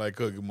sound like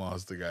Cookie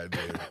Monster,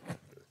 goddamn.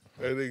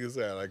 That nigga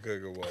sound like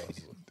Cookie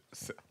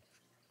Monster.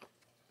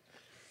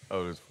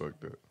 Oh, that's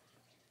fucked up.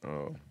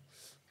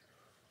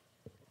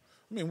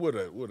 I mean, with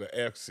an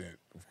accent,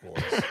 of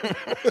course.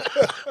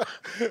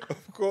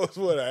 Of course,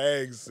 with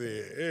an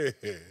accent.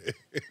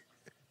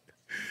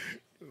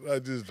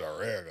 Not just a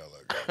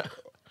regular guy.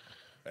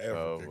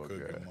 African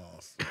Cookie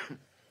Monster.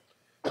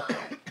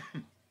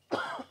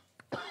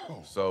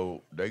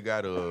 So they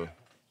got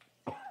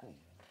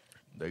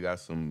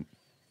some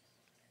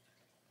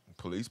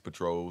police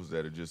patrols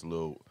that are just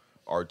little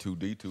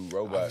R2D2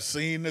 robots. I've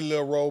seen the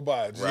little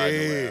robots.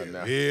 Riding around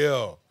now.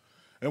 Yeah.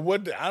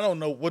 And I don't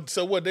know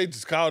so what they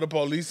just call the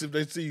police if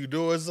they see you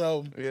doing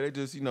something. Yeah, they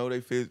just they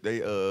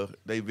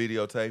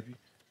videotape you.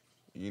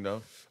 You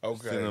know,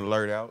 Okay. send an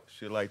alert out,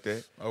 shit like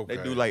that. Okay.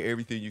 They do like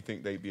everything you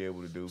think they'd be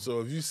able to do. So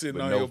if you sitting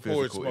With on no your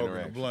porch physical smoking a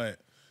interaction. blunt,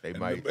 They and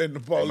might the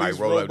police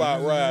roll up.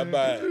 robot ride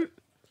by,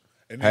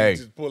 and Hey, they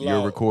just pull you're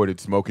out.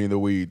 recorded smoking the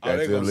weed. Oh,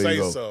 That's they gonna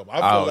illegal. say something.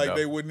 I feel like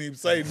they wouldn't even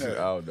say nothing. I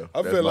don't know.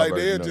 I That's feel my like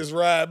version they'll of it. just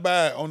ride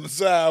by on the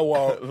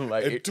sidewalk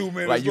Like and it- 2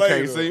 minutes like you later.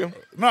 can't see 'em?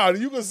 No,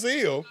 you can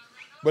see them,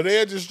 but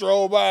they'll just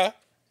stroll by,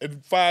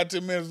 and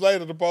 5-10 minutes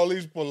later, the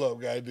police pull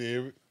up.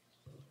 Goddamn it!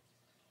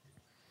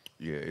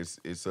 Yeah, it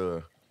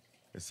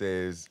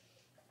says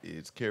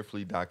it's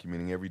carefully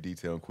documenting every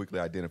detail and quickly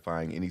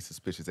identifying any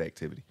suspicious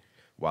activity.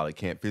 While it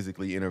can't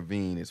physically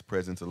intervene, its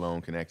presence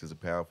alone can act as a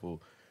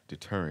powerful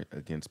deterrent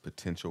against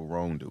potential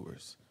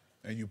wrongdoers.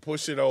 And you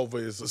push it over,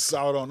 it's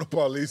assault on the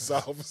police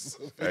officer.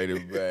 Ain't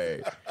it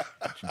bad?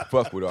 You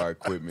fuck with our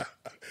equipment.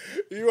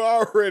 You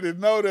already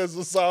know there's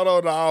assault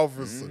on the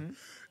officer.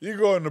 You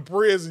go into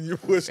prison, you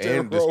push that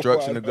And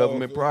destruction of robot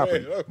government over.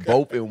 property. Man, okay.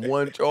 Both in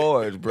one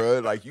charge, bro.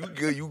 Like you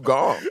good, you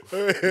gone.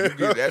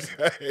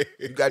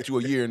 You got you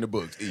a year in the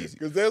books, easy.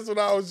 Because that's what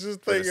I was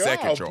just the thinking.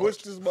 second I'll charge. push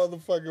this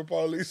motherfucking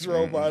police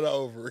robot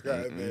over.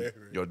 Goddamn it.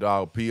 Your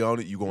dog pee on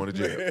it, you going to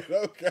jail. Man,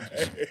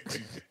 okay.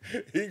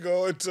 He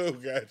going too,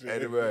 goddamn.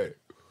 Anyway,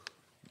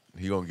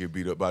 he gonna get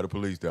beat up by the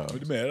police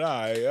dog. Man, all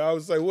right. I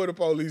would say, what a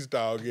police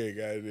dog get,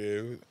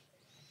 goddamn.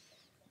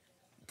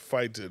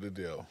 Fight to the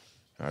death.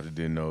 I just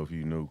didn't know if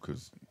you knew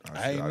because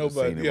I ain't just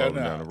nobody. seen him Yeah, rolling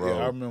nah, down the road.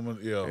 yeah, I remember.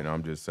 Yeah, And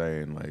I'm just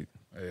saying, like,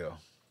 yeah.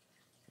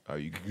 all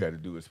you got to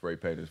do is spray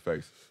paint his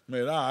face,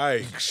 Man, all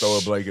right. throw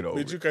a blanket over.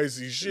 Bitch, you can't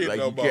see shit like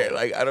no you more. can't.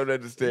 Like I don't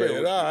understand.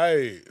 Man, all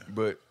right.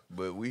 But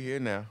we here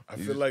now. I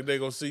feel like they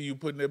gonna see you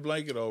putting that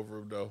blanket over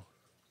him though.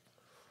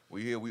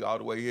 we here. We all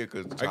the way here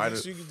because I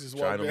guess you can just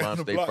walk China down launched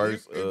the their block.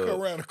 first. You can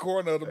come around the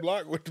corner of the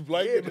block with the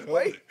blanket. just on.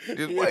 wait. Just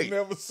He'll wait.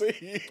 never see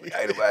you.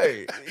 Ain't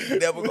way. He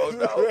never gonna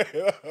know.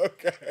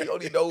 Okay. He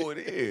only know who it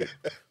is.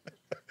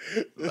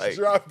 Just Like,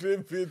 drop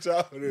that bitch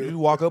out there. you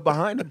walk up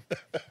behind him.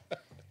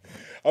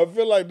 I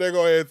feel like they're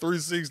gonna have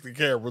 360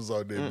 cameras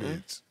on that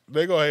bitch.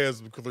 They gonna have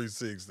some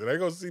 360. They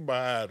gonna see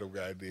behind them,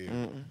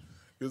 goddamn.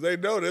 Because they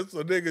know that's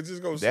a nigga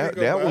just gonna sneak up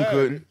That one behind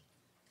couldn't. him.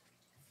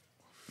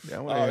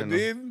 That one Oh, ain't no-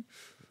 didn't?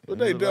 But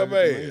they look like dumb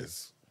it to me.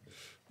 ass.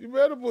 You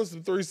better put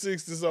some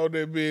 360s on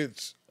that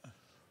bitch.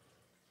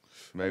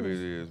 Maybe it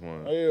is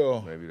one.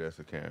 Yeah. Maybe that's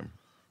a camera.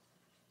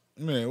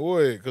 Man,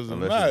 what? Because if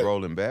Unless not, it's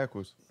rolling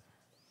backwards.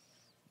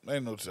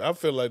 ain't no. I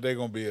feel like they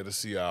gonna be able to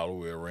see all the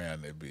way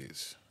around that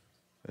bitch.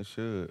 It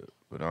should,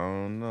 but I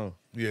don't know.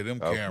 Yeah,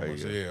 them Okay,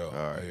 cameras. yeah. Yeah, All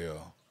right. yeah.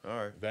 All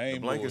right. They The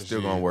ain't blanket's still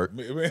bullshit. gonna work.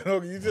 Man,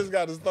 okay, you just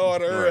got to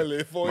start early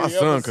before My you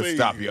son ever could see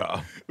stop you.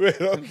 y'all. Man,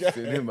 okay.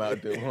 Send him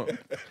out there.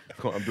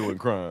 I'm doing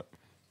crime.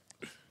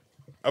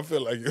 I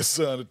feel like your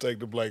son would take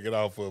the blanket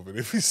off of it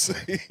if he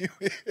see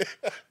me.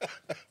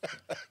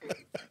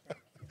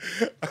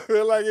 I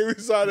feel like if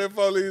he saw that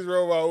police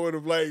robot with a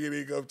blanket,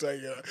 he'd come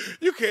take it off.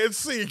 You can't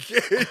see,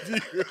 can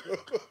you?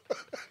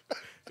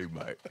 He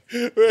might.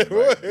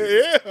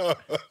 Yeah.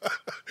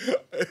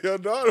 Your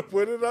daughter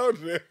put it on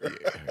there.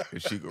 Yeah,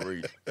 if she could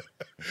reach.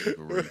 She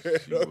could reach.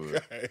 She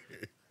would.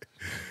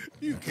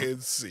 You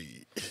can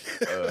see.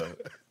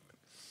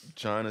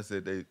 China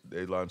said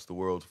they launched the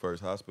world's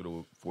first hospital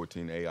with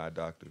 14 AI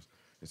doctors.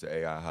 It's an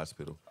AI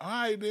hospital. All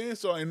right, then.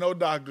 So ain't no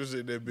doctors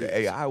in that bitch. The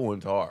AI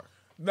one's hard.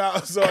 No,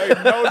 so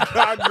ain't no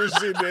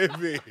doctors in that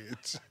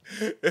bitch.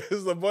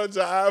 There's a bunch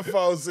of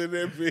iPhones in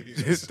that bitch.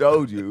 Just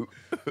told you.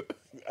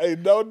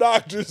 Ain't no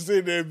doctors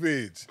in that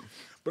bitch.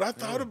 But I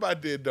thought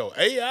about that, though.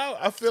 AI,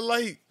 I feel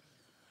like,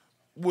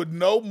 would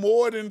know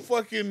more than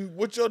fucking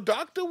what your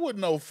doctor would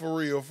know for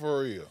real,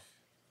 for real.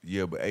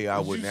 Yeah, but AI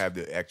wouldn't have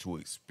the actual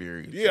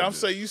experience. Yeah, I'm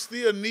saying you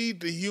still need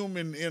the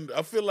human.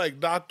 I feel like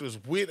doctors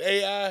with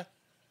AI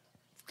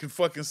can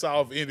fucking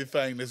solve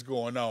anything that's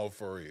going on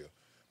for real.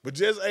 But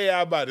just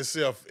AI by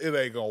itself, it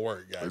ain't gonna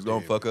work, guys. It's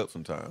gonna fuck up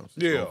sometimes.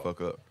 It's gonna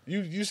fuck up.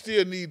 You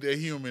still need the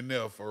human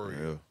there for real.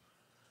 Yeah.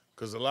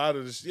 Cause a lot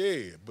of this,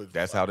 yeah. But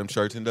that's how them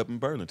shirts end up in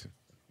Burlington.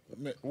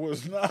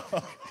 Was not.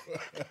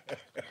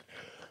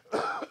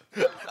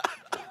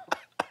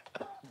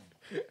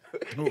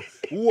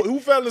 Who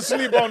fell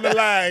asleep on the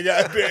line,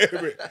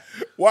 goddamn it?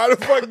 Why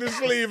the fuck the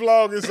sleeve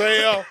long as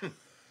hell?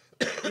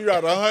 You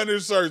got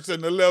 100 shirts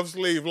in the left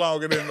sleeve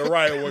longer than the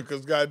right one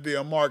because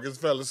goddamn Marcus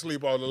fell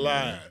asleep on the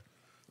line.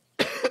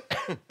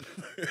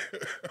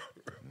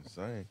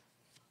 Insane.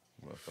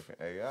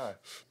 Motherfucking AI.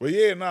 But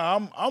yeah,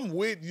 I'm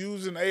with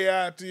using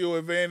AI to your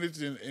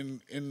advantage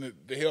and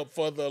to help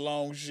further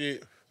along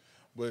shit.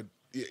 But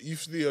you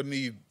still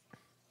need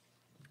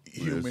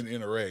human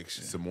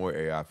interaction. Some more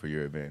AI for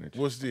your advantage.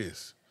 What's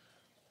this?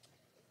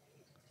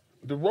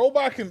 The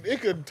robot can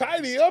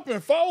tidy up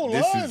and fold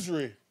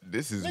laundry.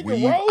 This is Nigga,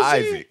 Weave Rosie?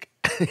 Isaac.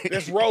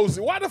 That's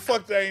Rosie. Why the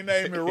fuck they ain't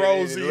naming it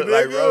Rosie? It look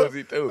like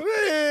Rosie too.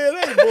 Man,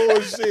 they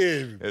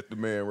bullshit. That's the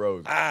man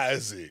Rosie.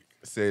 Isaac.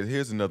 Says,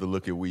 here's another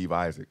look at Weave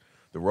Isaac.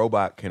 The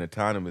robot can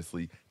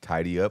autonomously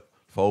tidy up,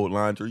 fold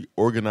laundry,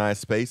 organize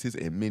spaces,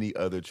 and many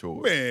other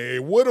chores.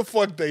 Man, where the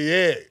fuck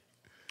they at?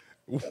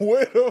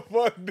 Where the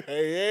fuck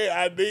they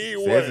at? I need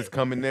one. Says it's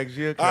coming next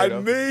year. Kato.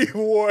 I need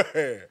one.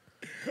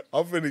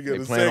 I'm finna get they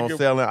a plan second. on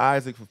selling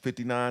Isaac for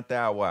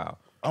 $59,000. Wow.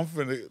 I'm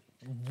finna.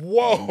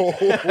 Whoa.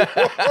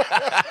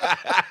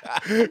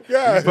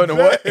 God You for the damn.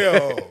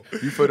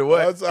 what? You for the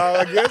what?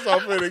 I guess I'm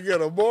finna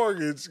get a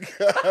mortgage.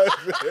 God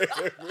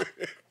damn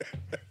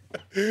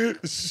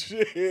it.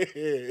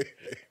 Shit.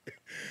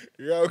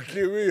 Y'all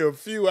give me a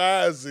few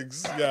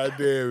Isaacs, god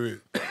damn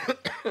it.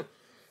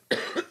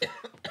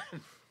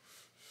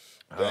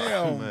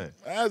 Damn, man.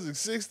 Isaac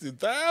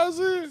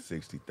 60,000?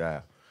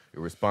 60,000. It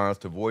responds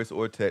to voice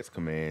or text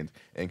commands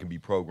and can be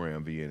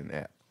programmed via an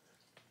app.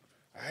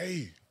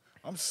 Hey,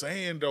 I'm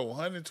saying though,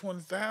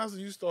 120,000.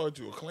 You start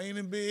your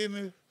cleaning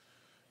business,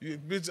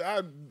 bitch.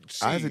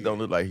 Isaac don't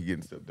look like he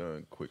getting stuff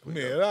done quickly.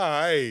 Man,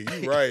 hey,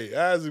 you right.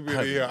 Isaac been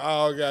in here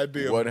all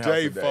goddamn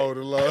day for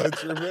the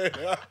laundry, man.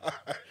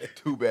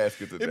 2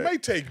 baskets a day. It may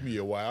take me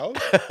a while.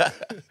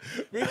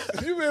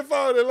 Bitch, you been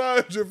folding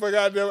laundry for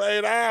goddamn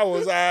 8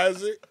 hours,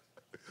 Isaac.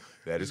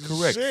 That is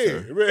correct,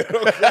 Shit, sir. man,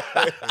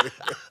 okay.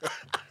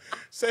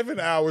 7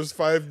 hours,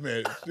 5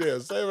 minutes. Yeah,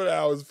 7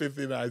 hours,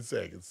 59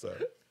 seconds, sir.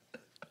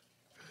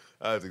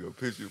 Isaac gonna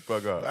piss you the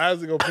fuck off.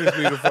 Isaac gonna piss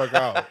me the fuck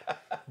off.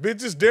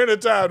 Bitch, it's dinner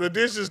time. The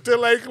dishes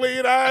still ain't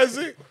clean,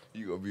 Isaac.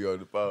 You gonna be on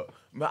the phone.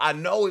 Man, I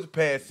know it's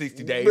past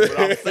 60 days, but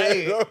I'm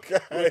saying.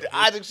 Okay.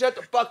 Isaac, shut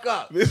the fuck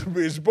up. This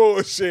bitch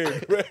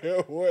bullshit,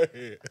 man.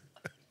 Wait.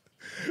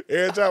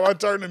 Every time I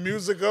turn the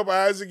music up,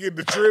 Isaac get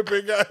the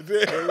tripping.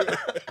 Goddamn.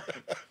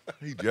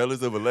 He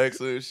jealous of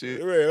Alexa and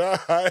shit. Man, all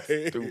right.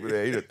 Stupid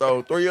ass. He done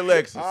thrown 3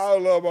 Alexas.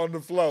 All of them on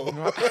the floor.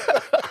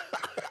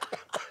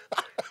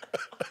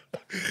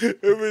 Them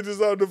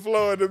bitches on the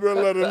floor in the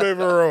middle of the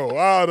living room.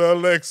 All the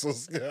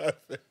Alexas.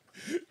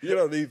 You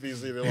don't need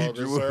these any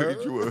longer, sir.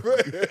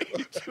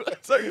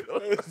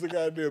 It's the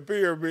goddamn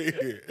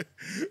pyramid.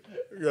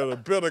 You got a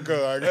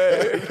pinnacle.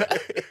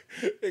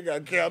 They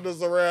got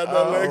counters around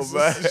the Alexas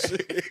and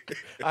shit.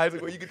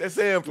 Isaac, where you get that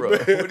sand from?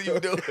 What are you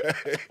doing?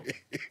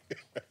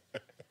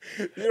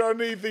 You don't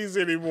need these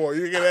anymore.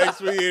 You can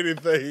ask me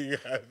anything.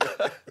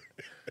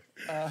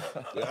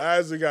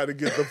 Isaac got to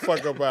get the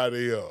fuck up out of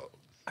here.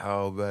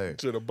 Oh, man.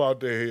 Should have bought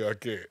that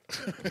Hellcat.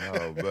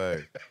 Oh,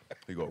 man.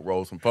 He gonna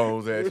roll some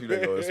phones at you.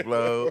 They gonna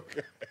explode.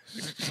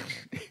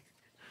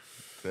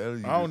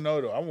 I don't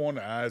know, though. I want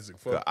an Isaac.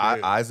 Fuck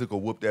Isaac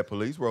will whoop that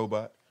police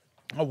robot.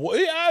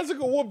 Isaac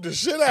will whoop the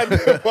shit out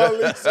of the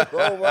police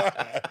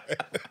robot.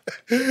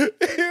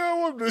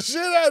 He'll whoop the shit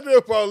out of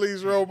the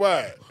police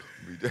robot.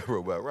 Beat that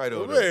robot right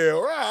over there.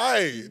 Man,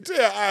 right.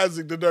 Tell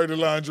Isaac the dirty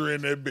laundry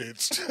in that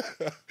bitch.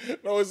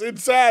 No, it's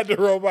inside the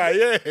robot.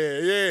 Yeah.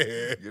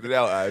 Get it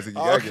out, Isaac. You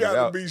All gotta get it kind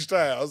out. of beach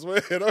towels,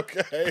 man.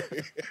 Okay.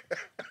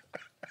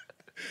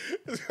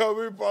 It's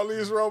gonna be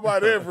police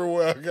robot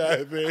everywhere,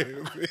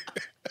 goddamn.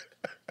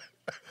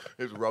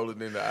 It's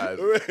rolling in the eyes.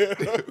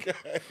 Man,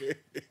 okay.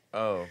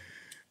 Oh.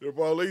 The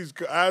police,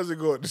 Isaac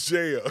going to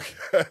jail.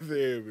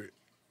 Goddamn it.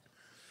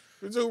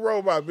 Bitch, who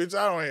robot, bitch?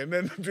 I don't have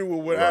nothing to do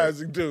with what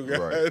Isaac do.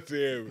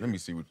 Goddamn it. Let me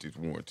see what this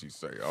warranty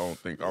say. I don't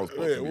think I was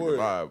supposed to be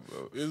revived.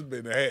 It's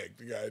been hacked,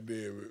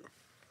 goddamn it.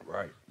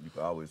 Right. You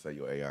can always say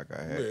your AI got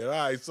hacked. Man, all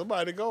right,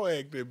 somebody go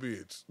hack that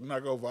bitch.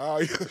 Knock over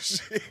all your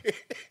shit.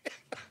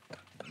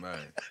 Man.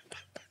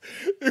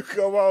 You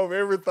come home,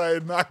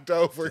 everything knocked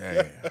over.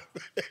 Damn.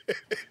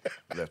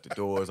 Left the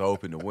doors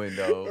open, the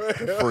window,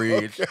 the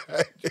fridge.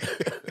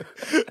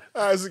 Okay.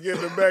 Isaac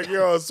in the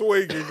backyard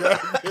swinging,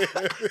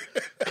 goddamn.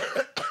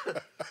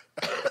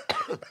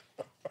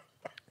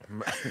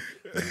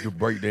 You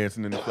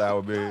breakdancing in the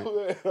flower bed.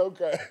 Man,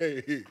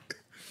 okay.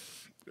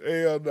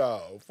 Hell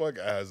no. Fuck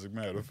Isaac,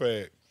 matter of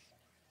fact.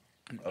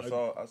 I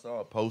saw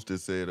a post that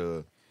said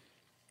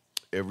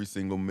every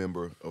single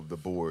member of the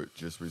board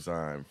just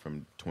resigned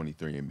from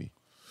 23andMe.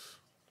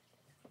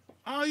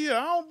 Oh, yeah,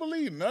 I don't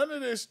believe none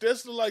of this.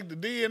 That's like the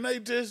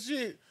DNA test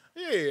shit.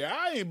 Yeah,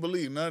 I ain't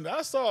believe none.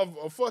 I saw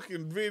a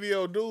fucking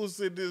video, dude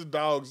said this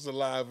dog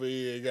saliva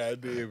in,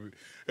 goddamn it.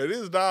 And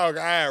this dog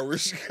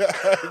Irish,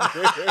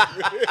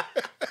 goddamn it.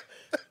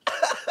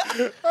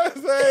 I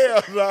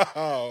said,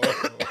 hell no.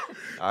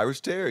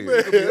 Irish Terrier.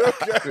 Man,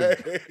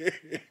 okay.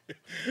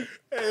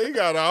 Hey, he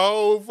got a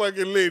whole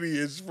fucking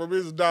lineage from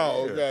his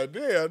dog. Yeah.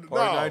 Goddamn.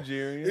 Part No,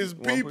 Nigerian, it's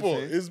people.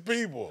 1%. It's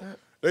people.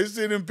 They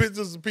send him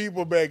pictures of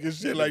people back and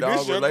shit. Like, dog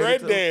this your related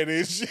to granddaddy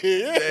and shit.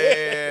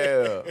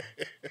 Yeah.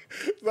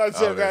 It's not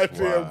your that's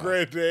goddamn wild.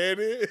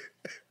 granddaddy.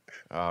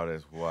 Oh,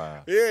 that's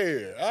wild.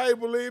 Yeah, I ain't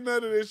believe none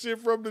of this shit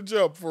from the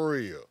jump for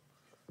real.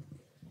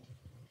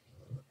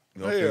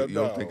 You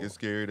don't think it's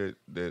scary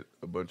that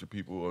a bunch of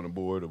people on the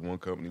board of one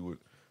company would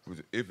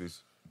if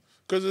it's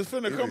Cause it's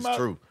finna come it's out.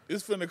 true.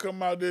 It's finna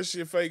come out. This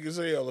shit fake as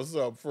hell or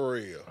something for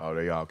real. oh,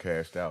 they all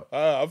cashed out.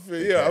 I feel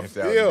They yeah, cashed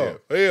out yeah.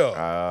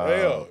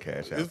 Oh,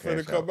 cash out, It's finna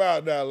cash come out.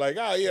 out now. Like,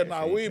 oh yeah,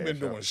 nah, in, we ain't been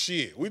cash doing out.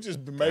 shit. We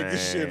just been making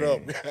shit up.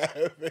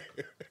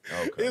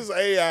 Okay. It's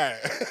AI.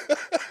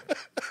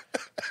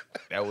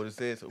 That what it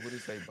said. So what it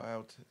say?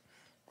 Biotech.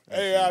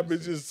 AI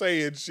been just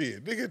saying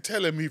shit. Nigga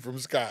telling me from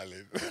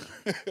Scotland.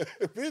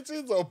 Bitch,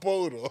 it's a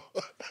poodle.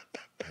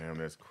 Damn,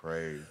 that's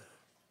crazy.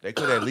 They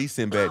could at least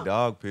send back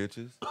dog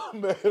pictures.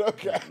 Man,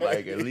 okay.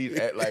 Like at least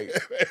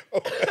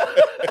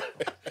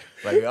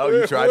like oh,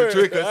 you tried to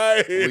trick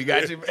us. We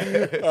got you.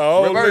 A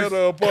whole Reverse. litter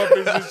of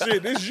puppies and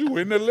shit. This you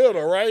in the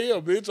litter right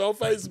here, bitch, on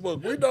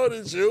Facebook. We know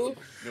this you.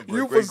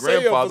 You for sale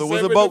great-grandfather for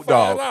was a boat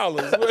dog.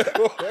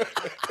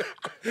 $75.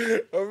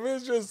 A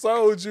bitch just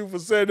sold you for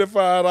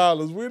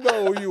 $75. We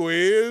know who you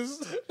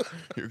is.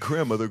 Your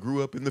grandmother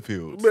grew up in the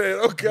fields. Man,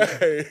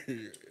 okay.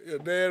 Your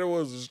daddy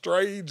was a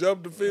stray, he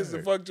jumped the fence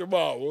and fucked your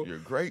mama. Your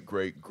great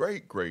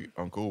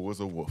uncle was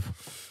a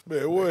wolf.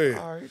 Man, wait.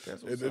 All right,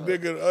 that's And what's the up.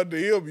 nigga under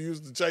him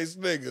used to chase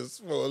niggas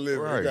for a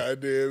living, Right.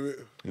 goddamn it.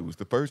 He was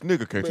the first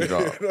nigga catching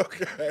dog.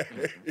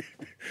 Okay.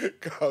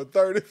 Called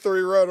 33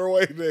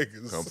 runaway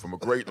niggas. Come from a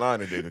great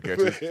line of nigga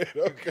catchers. Man,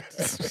 okay.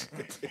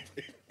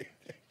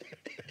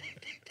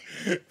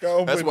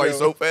 Go That's put why that he's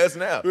so fast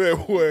now. Man,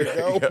 boy,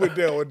 go put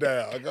that one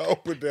down. Go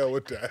put that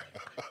one down.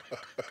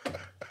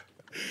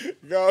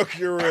 Go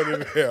get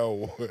rid of that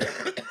one.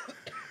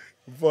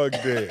 Fuck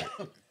that.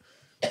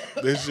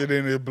 This shit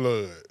in his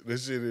blood.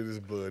 This shit in his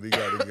blood. He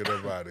got to get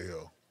up out of here.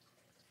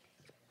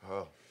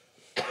 Oh.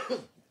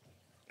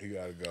 He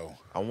got to go.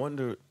 I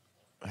wonder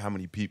how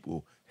many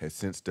people had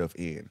sent stuff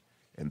in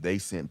and they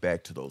sent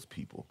back to those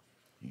people.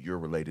 You're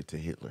related to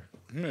Hitler.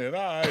 Man,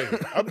 all right.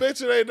 I bet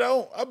you they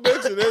don't. I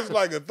bet you that's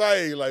like a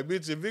thing. Like,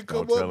 bitch, if it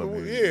come Don't up, tell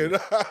him, yeah,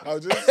 nah,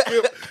 just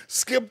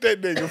skip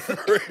that nigga for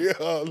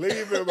real.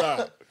 Leave him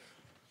out.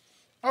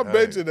 I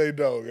bet you they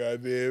don't,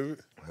 goddamn it.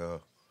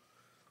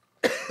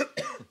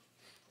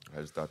 I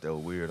just thought that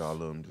was weird. All of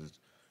them just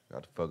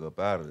got the fuck up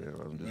out of there.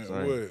 I'm just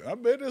saying. What? I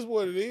bet that's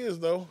what it is,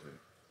 though.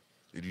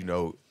 Did you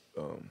know,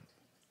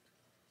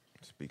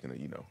 speaking of,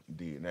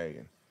 DNA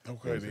and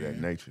things of that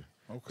then. nature,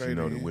 Okay, did you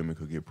know then. that women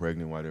could get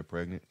pregnant while they're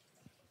pregnant?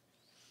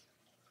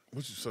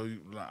 What you, so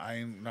you, like, I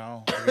ain't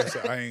no. I guess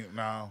I ain't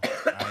no.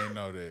 I ain't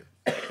know that.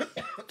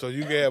 So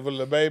you can have a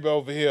little baby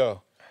over here,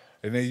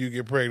 and then you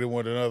get pregnant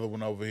with another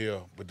one over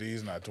here. But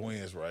these not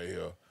twins right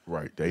here.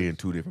 Right. They in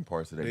two different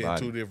parts of their They in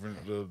body. two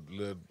different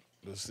little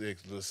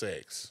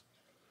sex.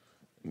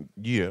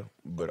 Yeah,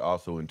 but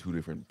also in two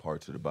different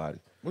parts of the body.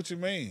 What you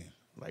mean?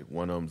 Like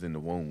one of them's in the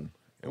womb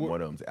and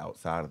one of them's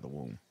outside of the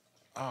womb.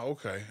 Oh,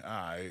 okay. All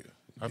right.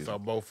 I Just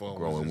thought both of them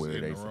growing was where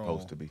just they in the supposed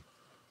room. to be.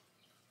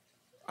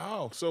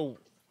 Oh, so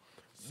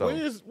So where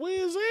is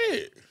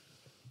it?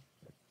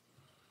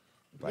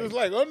 Like- It's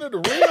like under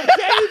the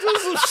ribcage or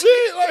some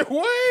shit. Like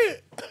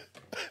what?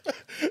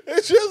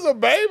 It's just a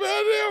baby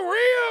under the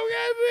rib,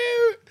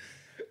 goddamn it.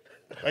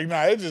 Like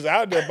nah, it's just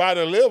out there by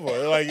the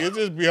liver. Like it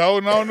just be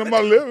holding on to my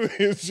liver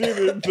and shit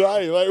and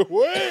die. Like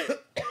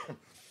what?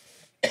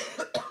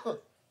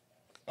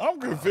 I'm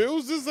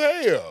confused as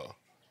hell.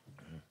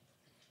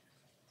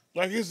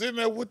 Like it's in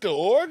there with the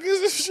organs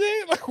and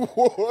shit? Like what?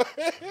 What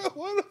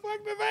the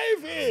fuck the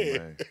baby?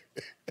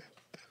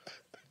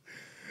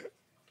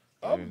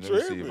 I'm Let me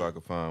tripping. see if I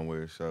can find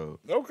where it showed.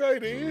 Okay,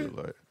 then.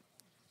 Like,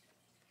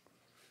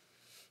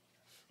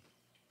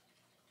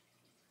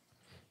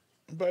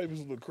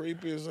 Babies look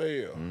creepy as hell.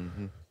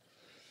 mm-hmm.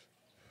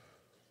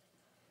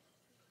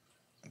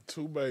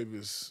 2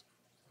 babies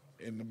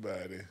in the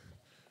body.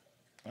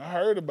 I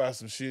heard about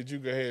some shit. You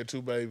could have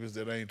 2 babies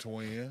that ain't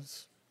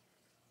twins.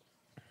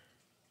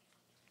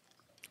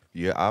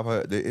 Yeah, I've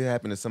heard it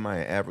happened to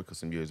somebody in Africa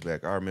some years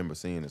back. I remember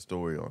seeing a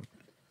story on it.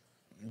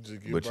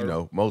 But, you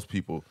know, most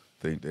people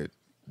think that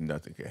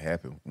nothing can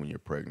happen when you're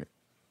pregnant.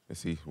 And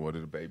see, one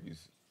of the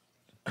babies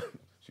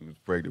she was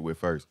pregnant with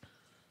first.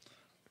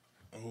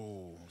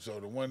 Oh, so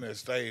the one that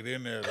stayed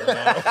in there.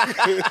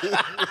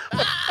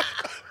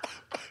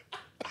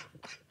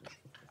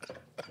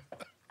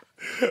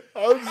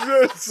 I'm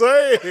just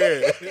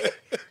saying.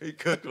 He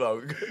cooked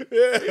long.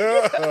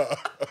 Yeah.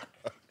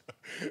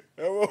 That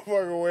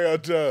motherfucker well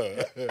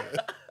done.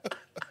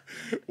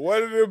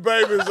 One of them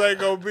babies ain't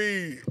gonna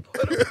be.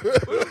 Put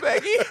him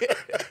back in.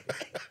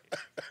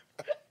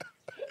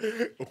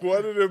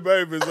 One of them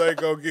babies ain't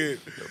gonna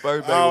get. The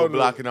first baby was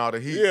blocking all the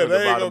heat from the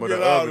they ain't bottom gonna of get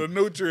the all oven.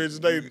 the nutrients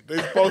they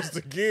supposed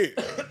to get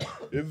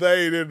if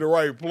they ain't in the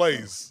right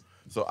place.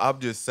 So I'm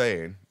just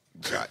saying.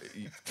 Hey,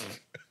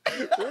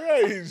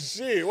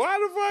 shit. Why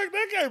the fuck?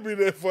 That can't be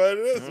that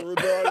funny. That's a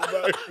retarded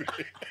baby.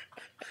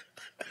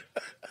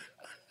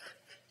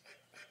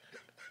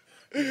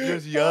 You're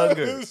just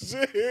younger.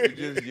 Shit. You're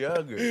just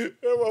younger. That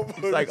It's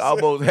motherfucker like said-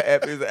 almost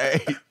half his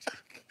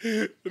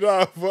age.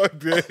 Nah, fuck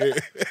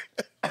that.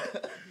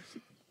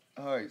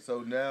 All right,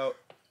 so now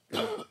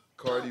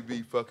Cardi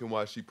B fucking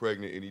while she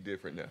pregnant any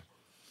different now?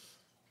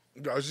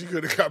 No, she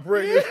could have got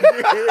pregnant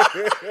again.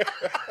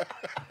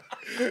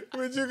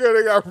 But you could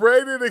have got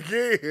pregnant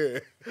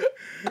again.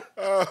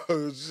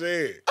 Oh,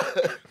 shit.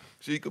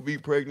 She could be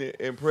pregnant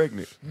and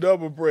pregnant.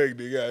 Double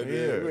pregnant, goddamn.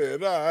 Yeah. Man,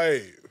 nah,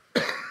 hey.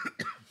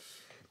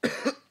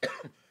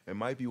 It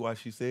might be why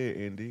she said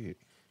and did.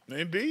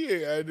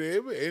 Indeed,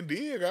 goddamn.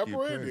 Indeed, got Get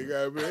pregnant,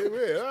 pregnant. goddamn.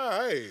 Man, all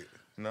right.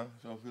 No? You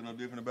don't feel no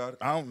different about it?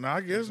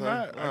 I guess Okay.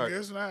 not. All I right.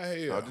 guess not. I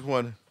Hell. just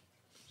wanted,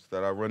 just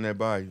thought I'd run that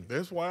by you.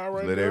 That's why I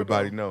read Let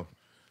everybody know.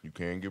 You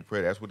can get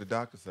pregnant. That's what the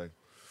doctors say.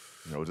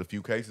 You know, there's a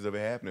few cases of it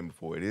happening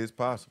before. It is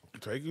possible.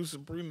 Take you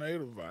some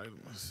prenatal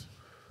vitamins.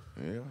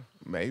 Yeah,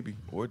 maybe.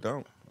 Or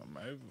don't.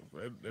 Maybe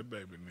that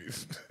baby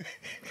needs.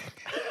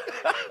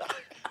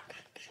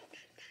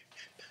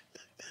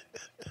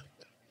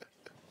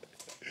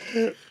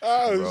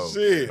 Oh, Wrong,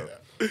 shit. Kato.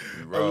 You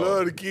I wrong.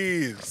 love the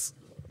kids.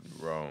 You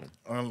wrong.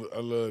 I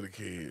love the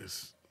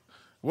kids.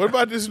 What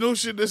about this new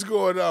shit that's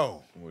going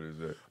on? What is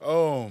that?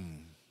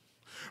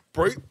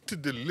 Pray to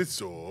the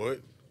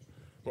lizard.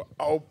 Well,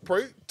 I'll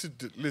pray to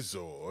the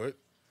lizard.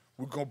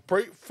 We're gonna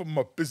pray for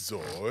my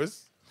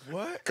bizzards.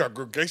 What?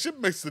 Congregation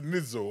makes the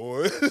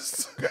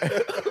nizzards.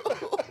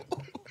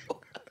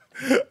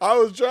 I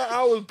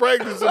was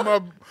practicing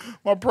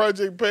my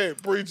Project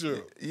Pat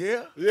preacher.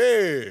 Yeah?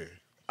 Yeah.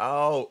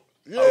 Oh.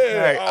 Yeah.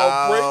 Okay.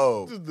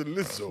 I'll pray to the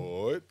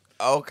lizard.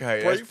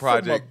 Okay, Pray that's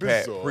Project for my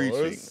Pat bizzards.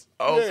 preaching.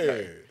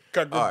 Okay. Yeah.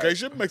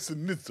 Congregation makes the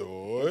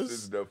nizzards. This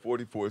is the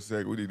 44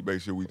 second. We need to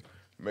make sure we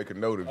make a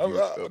note of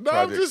you. No,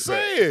 I'm just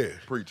saying.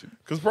 Preaching.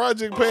 Because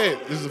Project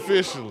Pat is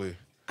officially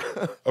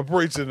a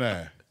preacher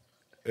now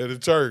at a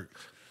church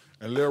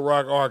in Little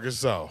Rock,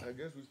 Arkansas. I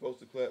guess we're supposed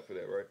to clap for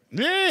that, right?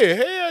 Yeah,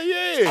 hell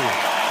yeah.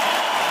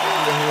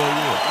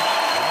 Hell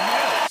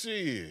yeah.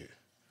 Shit.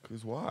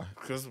 Cause why?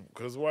 Cause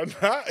why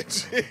not?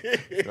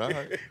 Shit. All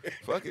right.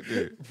 Fuck it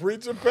then.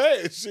 Preacher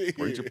Pat, shit.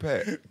 Preacher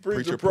Pat.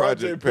 Preacher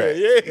Project Pat.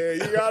 Yeah,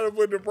 you gotta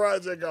put the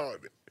project on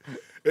it.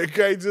 It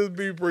can't just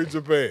be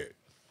Preacher Pat.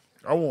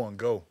 I wanna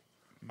go.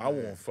 I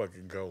wanna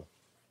fucking go.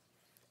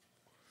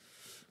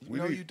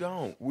 No, you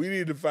don't. We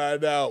need to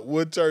find out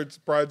what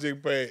church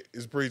Project Pat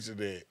is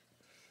preaching at.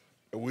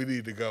 And we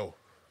need to go.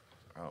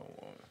 I don't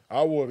want it.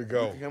 I want to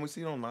go. Can we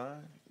see it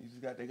online?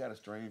 They got a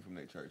stream from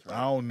their church, right?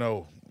 I don't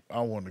know.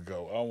 I want to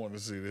go. I want to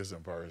see this in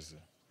person.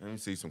 Let me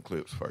see some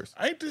clips first.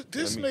 Ain't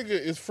this nigga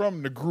is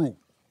from the group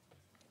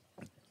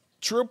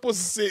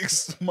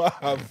 666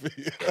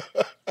 Mafia.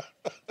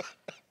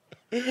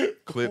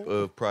 Clip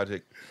of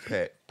Project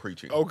Pat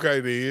preaching. Okay,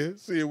 then.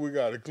 See if we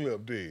got a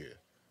clip there.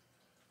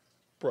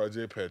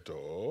 Project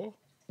Pato.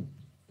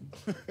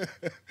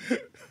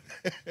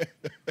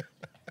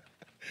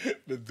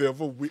 The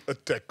devil we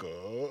attack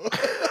her.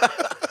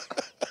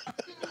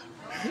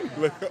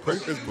 Let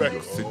his back up.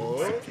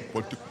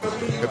 Okay.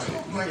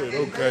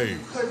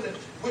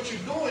 What you're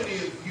doing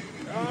is you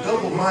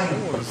double-minded.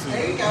 I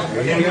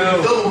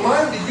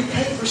Double-minded, you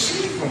can't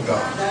receive from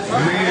God.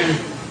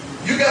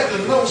 You got to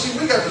know,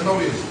 we got to know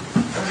this.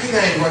 I think I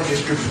ain't write this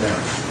scripture down.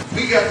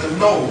 We got to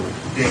know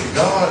that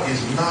God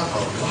is not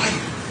a liar.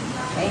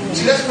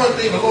 See, that's one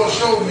thing the Lord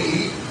showed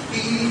me.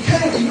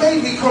 He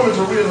made me come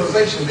into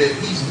realization that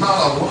he's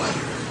not a liar.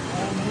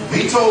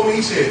 He told me,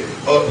 he said,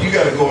 you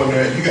got to go in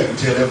there and you got to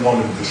tell that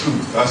woman the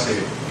truth. I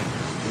said,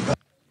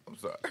 I'm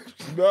sorry.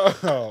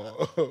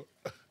 No.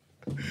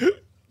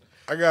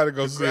 I gotta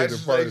go see it in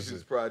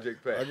person.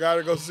 Project Pat. I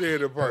gotta go see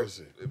it in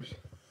person.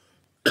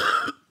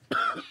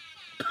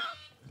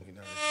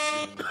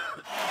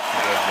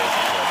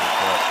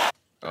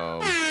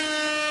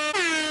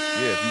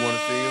 Yeah, if you want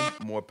to see him,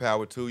 more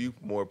power to you.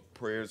 More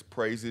prayers,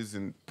 praises,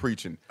 and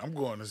preaching. I'm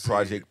going to see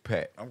Project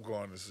Pat. I'm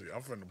going to see.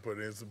 I'm finna put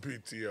in some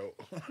PTO.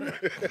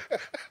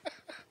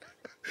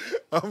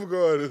 I'm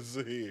going to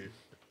see it.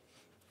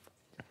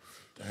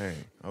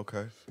 Dang.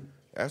 Okay.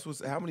 That's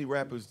what's. How many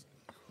rappers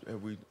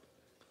have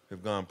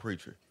gone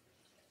preacher?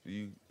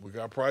 We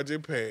got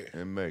Project Pat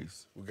And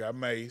Mace. We got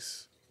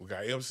Mace. We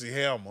got MC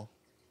Hammer.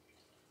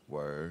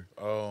 Word.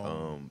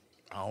 I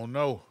don't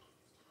know.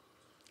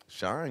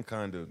 Shine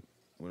kind of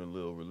went a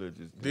little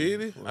religious.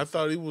 Did he? I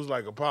thought he was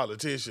like a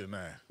politician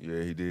now.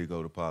 Yeah, he did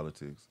go to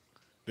politics.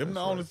 Them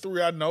the only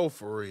three I know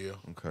for real.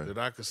 Okay. That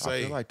I could say.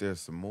 I feel like there's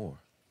some more.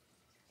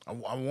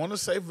 I want to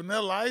say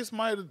Vanilla Ice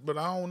might, but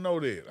I don't know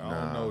that. I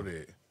don't know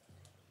that.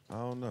 I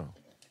don't know.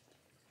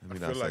 I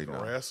feel like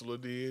a wrestler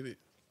did it.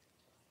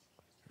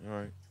 All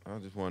right. I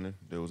was just wondering.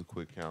 There was a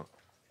quick count.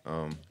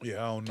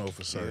 Yeah, I don't know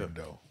for certain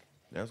though.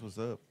 That's what's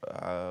up.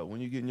 When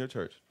you get in your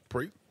church?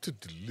 Pray to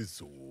the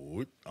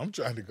lizard. I'm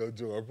trying to go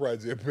join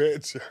Project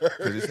Pat Church.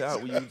 Because it's how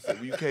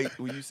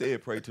when you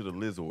said pray to the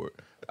lizard,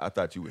 I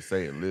thought you were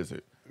saying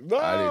lizard.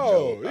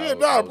 No,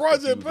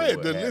 Project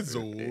Pat, the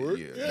lizard.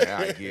 Yeah, now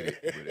I get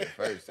it. But at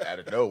first, out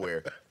of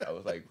nowhere, I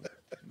was like,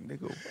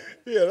 nigga.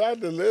 Yeah,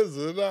 not the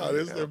lizard. No,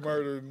 this is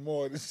murdering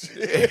more than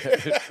shit.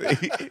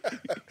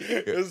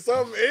 There's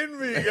something in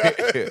me,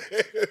 guys.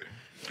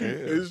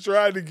 It's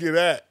trying to get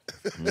at.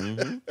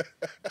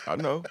 I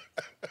know.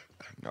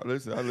 I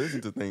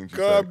listen to things.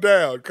 Calm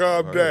down.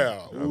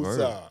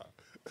 Woosah.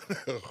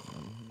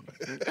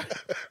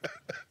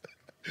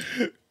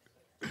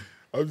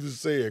 I'm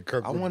just saying,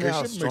 Kirk. I wonder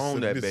how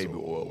strong that baby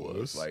oil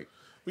was. Like,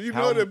 well, you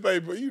know that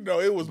baby. You know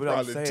it was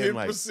probably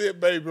 10%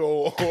 baby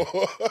oil,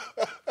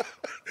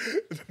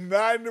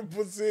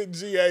 90%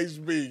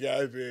 GHB.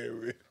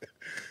 Goddamn it,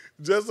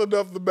 just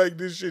enough to make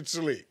this shit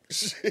slick.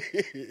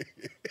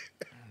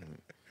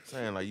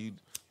 Saying like you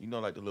know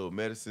like the little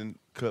medicine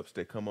cups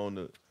that come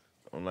on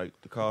like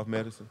the cough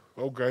medicine.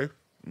 Okay.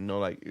 You know,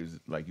 like is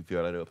like you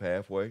fill that up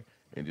halfway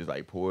and just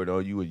like pour it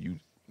on you and you.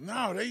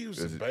 No, they use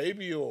some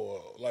baby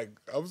oil. Like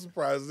I'm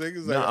surprised niggas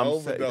ain't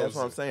overdosing. That's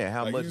what I'm saying.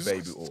 How like much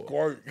baby oil?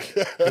 Squirt.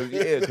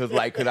 Because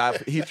like could I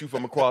hit you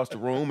from across the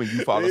room and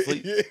you fall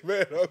asleep? Yeah,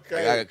 man.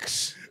 Okay.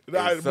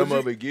 Some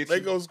of it gets they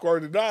you. gonna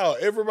squirt it down.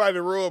 Everybody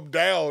rub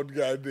down,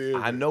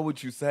 goddamn. I know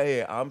what you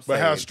saying. I'm saying,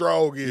 but how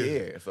strong is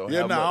it? Yeah. So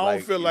yeah. No, I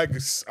don't feel like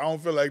this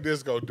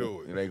gonna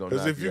do it.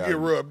 Because if you get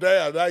rubbed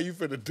down, now you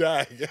finna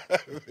die.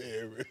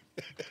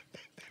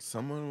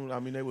 Some of them,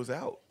 I mean, they was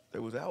out. They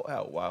was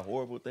out while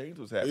horrible things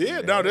was happening. Yeah,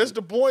 no, that's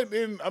the point.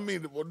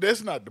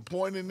 That's not the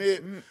point in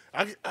it.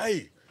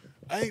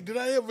 Did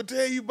I ever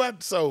tell you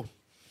about? So,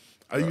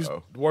 I used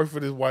to work for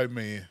this white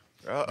man.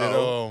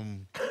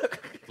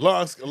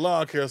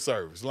 Lawn care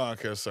service.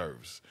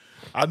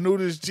 I knew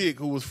this chick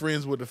who was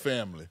friends with the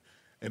family,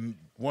 and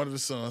one of the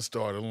sons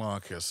started a lawn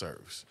care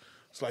service.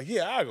 It's like,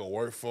 yeah, I go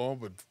work for him,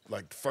 but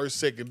like the first,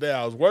 second day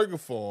I was working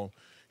for him,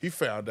 he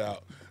found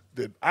out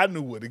that I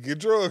knew where to get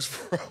drugs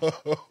from.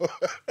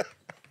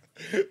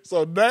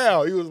 So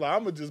now he was like,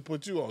 I'm going to just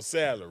put you on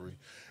salary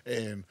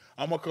and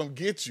I'm going to come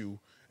get you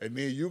and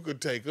then you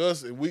could take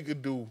us and we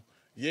could do,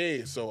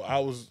 So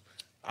I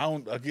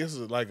guess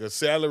it's like a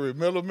salary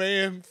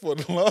middleman for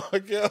the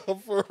lawn care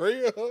for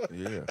real.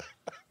 Yeah.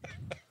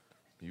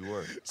 You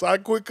were. So I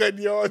quit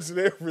cutting yards and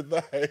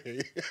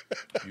everything.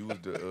 You was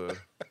the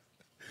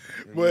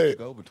but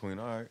go between,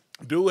 all right.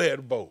 Dude had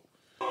a boat.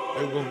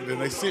 Then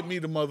they sent me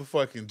the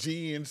motherfucking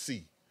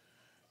GNC.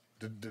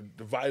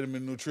 The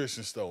vitamin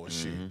nutrition store and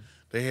shit.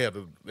 They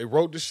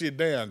wrote the shit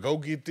down. Go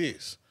get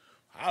this.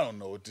 I don't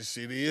know what this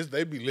shit is.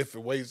 They be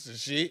lifting weights and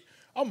shit.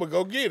 I'm gonna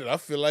go get it. I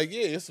feel like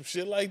it's some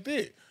shit like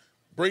that.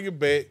 Bring it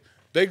back.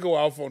 They go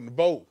off on the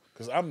boat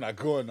because I'm not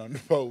going on the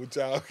boat with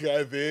y'all.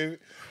 Goddamn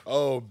it.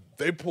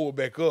 They pull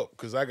back up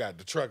because I got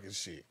the truck and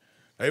shit.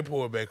 They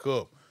pull back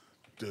up.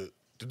 The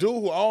dude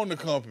who owned the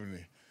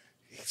company,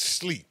 he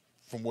sleep.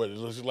 From what it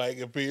looks like,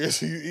 it appears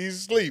he's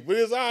asleep. But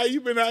it's all right, you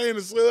been out in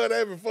the sun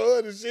having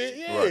fun and shit.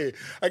 Yeah. Right.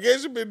 I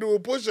guess you been doing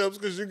push-ups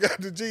because you got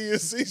the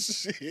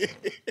GNC shit.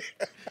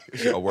 You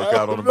should work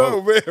out on the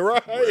boat. Man,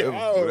 right?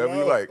 Whatever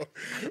you like.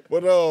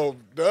 But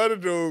the other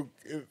dude,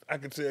 I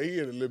can tell he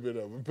had a little bit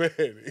of a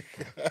panic.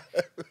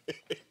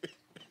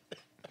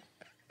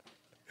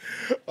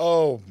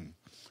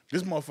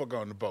 This motherfucker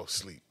on the boat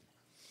sleep.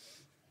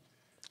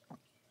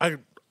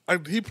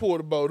 He pulled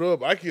the boat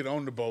up. I get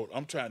on the boat.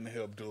 I'm trying to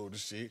help dude and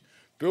shit.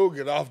 Dude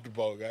get off the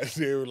boat.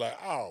 They were like,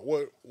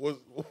 what?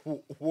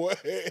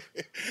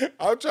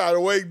 I'm trying to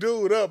wake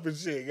dude up and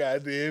shit,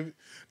 goddamn it.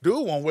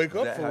 Dude won't wake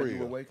up for real. You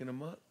were waking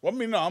him up? Well, I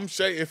mean, no, I'm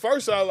shaking. At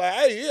first I was like,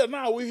 hey, yeah,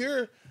 nah, we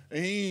here.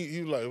 And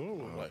he was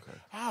like,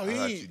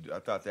 I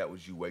thought that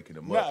was you waking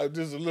him up. Nah,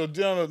 just a little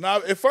gentle. Now,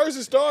 at first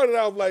it started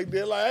out like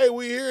that, like, hey,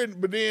 we here.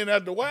 But then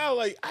after a while,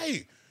 like,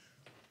 hey,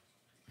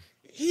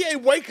 he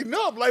ain't waking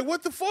up. Like,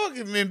 what the fuck?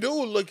 And then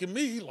dude look at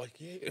me, he like,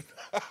 yeah.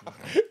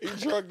 He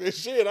drunk this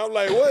shit. I'm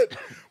like, what?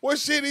 What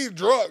shit he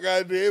drunk,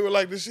 goddamn?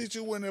 Like the shit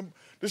you went in,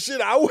 the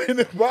shit I went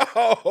and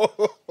bought.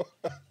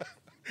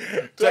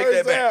 Take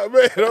that back.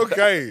 Man,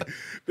 okay.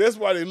 That's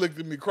why they looked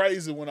at me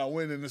crazy when I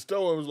went in the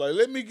store. I was like,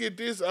 let me get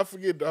this. I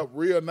forget the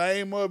real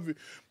name of it,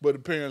 but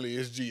apparently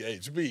it's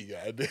GHB,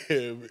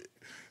 goddamn.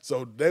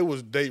 So they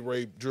was date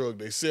rape drug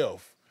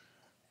themselves.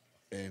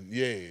 And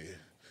yeah.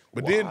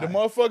 But then the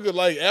motherfucker,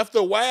 like, after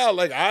a while,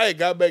 like, I ain't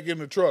got back in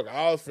the truck.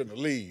 I was finna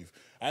leave.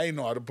 I ain't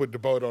know how to put the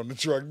boat on the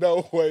truck,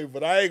 no way.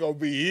 But I ain't gonna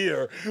be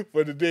here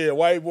for the dead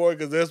white boy,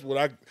 because that's what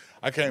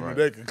I came to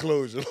that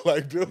conclusion.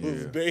 Like, dude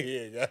was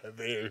dead,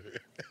 goddamn.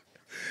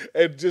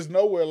 And just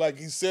nowhere, like,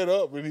 he set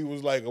up and he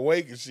was, like,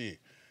 awake and shit.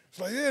 It's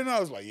like, yeah, no. I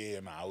was like, yeah,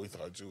 nah, we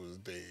thought you was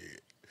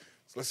dead.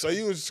 So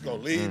you was just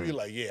gonna leave me?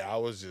 Like, yeah, I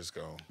was just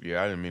gonna.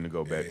 Yeah, I didn't mean to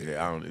go back to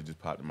that. It just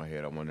popped in my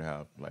head. I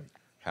wonder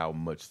how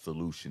much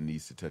solution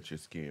needs to touch your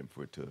skin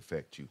for it to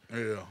affect you.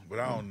 Yeah, but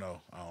I don't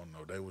know.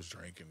 They was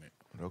drinking it.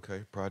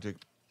 Okay,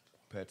 Project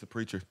Pat's a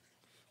preacher.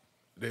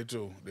 They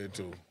too.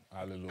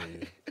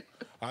 Hallelujah.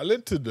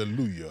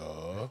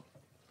 Hallelujah.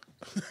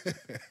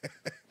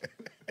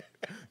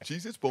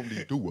 Jesus won't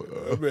do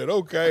it. Man,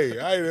 okay.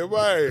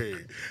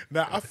 Right.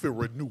 Now I feel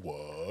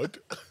renewed.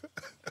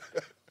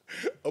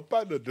 Up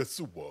under the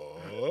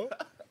sewer.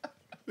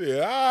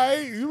 Yeah, all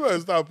right. You better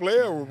stop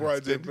playing with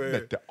Project Pat.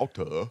 At the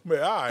altar.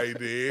 Man, all right,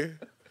 then.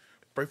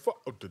 Pray for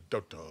the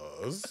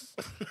daughters.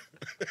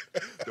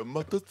 The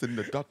mothers and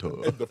the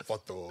daughters. And the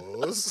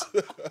fathers.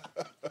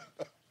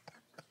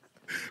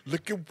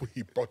 Look at what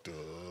he brought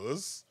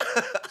us.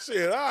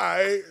 Shit, all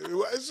right.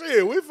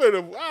 Shit,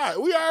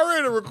 we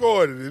already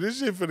recorded it. This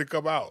shit finna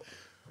come out.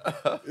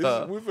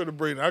 We finna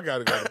bring it. I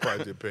gotta go to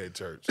Project Pat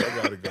Church. I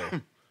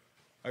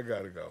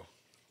gotta go.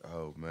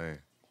 Oh, man.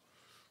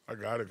 I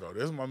gotta go.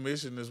 That's my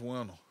mission this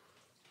winter.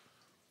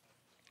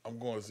 I'm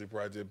going to see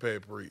Project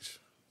Pat preach.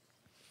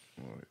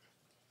 Right.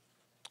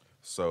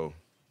 So,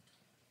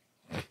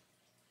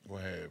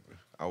 what happened?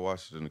 I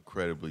watched an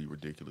incredibly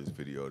ridiculous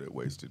video that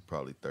wasted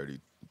probably 30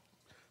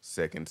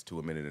 seconds to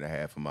a minute and a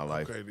half of my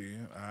life. Okay,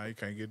 then. I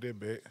can't get that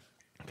back.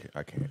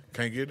 I can't.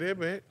 Can't get that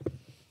back.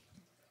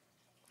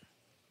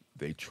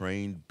 They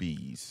trained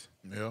bees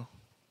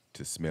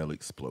to smell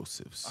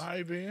explosives. All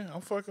right, then. I'm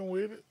fucking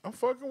with it. I'm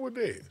fucking with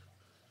that.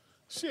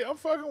 Shit, I'm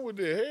fucking with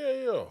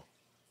that. Hell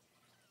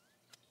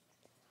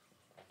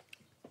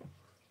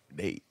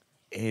yeah.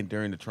 And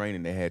during the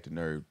training, they had the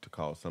nerve to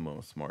call some of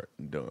them smart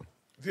and dumb.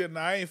 Yeah,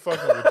 nah, I ain't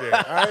fucking with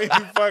that.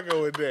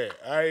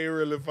 I ain't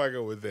really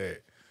fucking with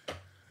that.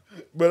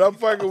 But I'm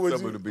fucking with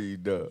some of the bees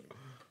dumb.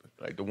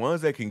 Like the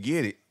ones that can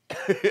get it.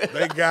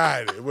 They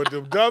got it. But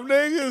them dumb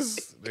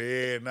niggas,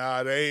 they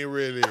ain't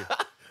really.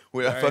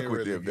 When I fuck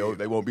with them,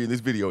 they won't be in this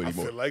video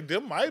anymore. I feel like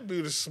them might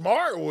be the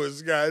smart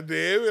ones,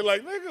 goddamn it.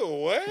 Like, nigga,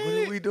 what? What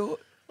are we doing?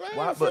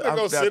 Why? But I'm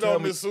go sit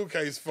on this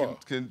suitcase for?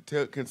 Can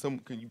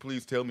you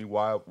please tell me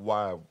why?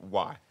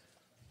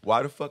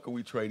 Why the fuck are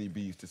we training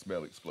bees to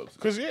smell explosives?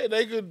 Because,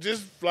 they could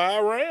just fly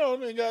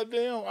around and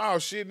goddamn, oh,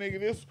 shit,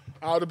 nigga,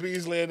 all the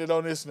bees landed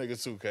on this nigga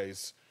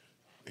suitcase.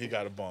 He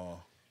got a bomb.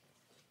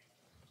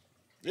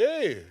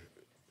 Yeah.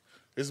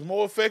 It's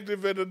more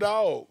effective than a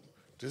dog.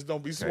 Just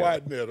don't be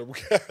swatting at them.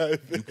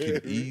 You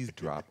can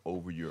eavesdrop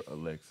over your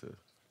Alexa.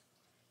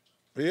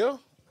 Yeah?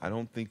 I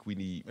don't think we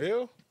need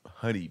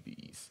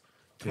honeybees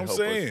to help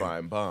us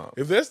find bombs.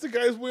 If that's the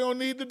case, we don't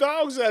need the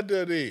dogs out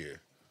there then.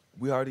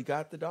 We already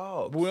got the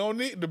dogs. We don't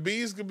need the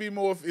bees. Could be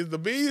more. If the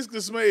bees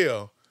can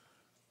smell,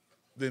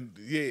 then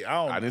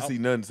I didn't see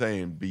nothing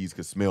saying bees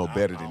could smell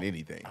better than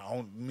anything.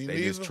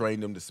 They just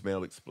trained them to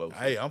smell explosives.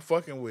 Hey, I'm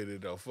fucking with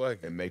it though.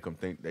 Fuck it. And make them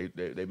think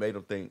they made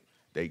them think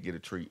they get a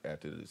treat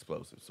after the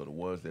explosives. So the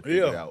ones that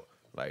figured out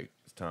like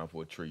it's time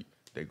for a treat,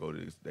 they go to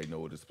this. They know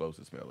what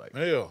explosives smell like.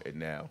 Yeah. And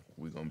now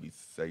we're gonna be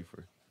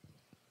safer.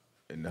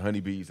 And the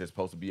honeybees that's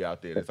supposed to be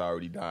out there that's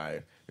already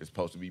dying is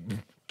supposed to be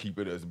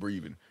keeping us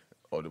breathing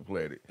on the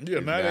planet. Yeah,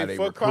 now they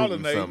fuck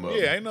pollinating.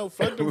 Yeah, ain't no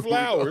fuck them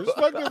flowers.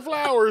 Fuck them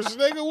flowers,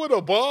 nigga. What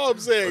a bomb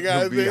saying,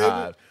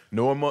 guys.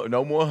 No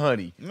more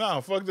honey.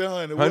 No, fuck the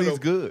honey. Honey's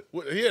good.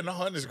 No,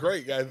 honey's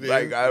great, guys.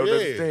 Like I don't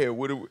understand.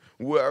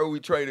 What are we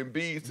training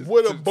bees to?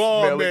 What a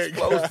bomb smell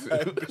explosives?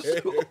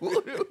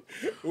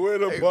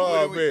 What a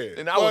bomb at?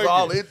 And I was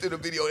all into the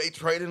video. They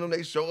training them.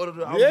 They showed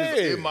them. I was just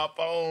in my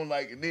phone,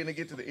 like, and then they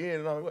get to the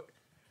end, and I'm like,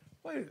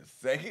 wait a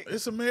second.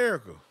 It's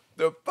America.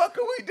 The fuck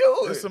are we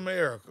doing? It's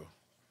America.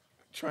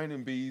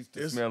 Training bees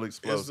to smell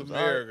explosives. It's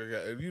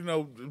America. You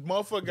know,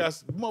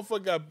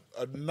 motherfucker got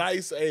a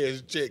nice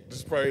ass chick to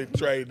spray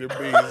train them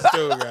bees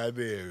too,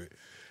 goddamn it.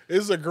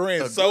 It's a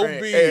grant so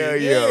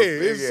big.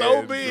 It's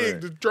so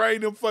big to train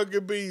them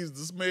fucking bees to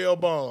smell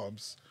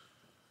bombs.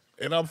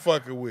 And I'm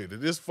fucking with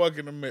it. It's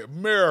fucking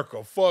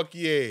America. Fuck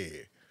yeah.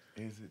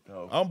 Is it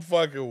though? I'm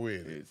fucking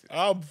with it.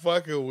 I'm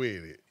fucking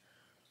with it.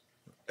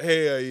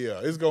 Hell yeah.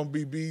 It's going to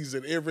be bees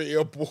at every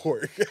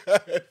airport.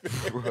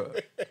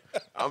 Bruh,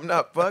 I'm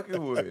not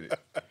fucking with it.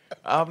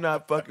 I'm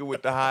not fucking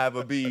with the hive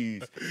of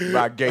bees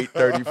by gate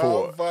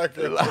 34. I'm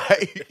fucking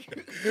like,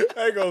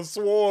 they gonna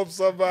swarm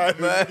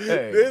somebody. Man.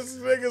 This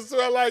nigga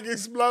smell like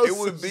explosives. it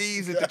was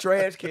bees at the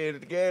trash can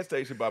at the gas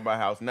station by my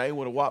house. Now you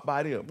want to walk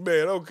by them.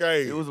 Man,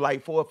 okay. It was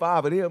like 4 or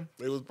 5 of them.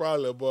 It was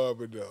probably a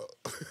barber dog.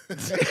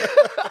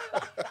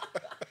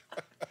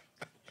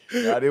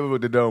 Nah, they was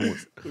with the dumb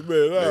ones. Man, all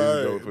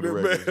There you right. go for the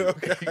Man, record.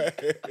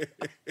 okay.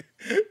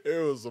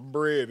 There was some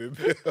bread in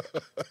there.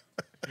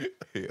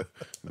 Yeah.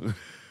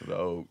 The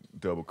old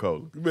double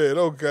cola. Man,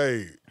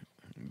 okay.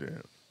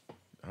 Damn.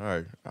 All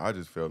right. I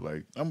just felt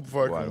like I'm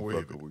why fucking the with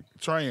fuck it. are we-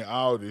 Train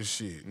all this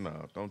shit.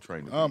 No, don't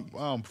train the bees.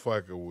 I'm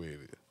fucking with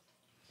it.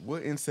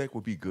 What insect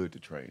would be good to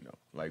train though?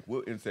 Like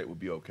what insect would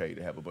be okay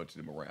to have a bunch of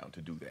them around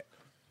to do that?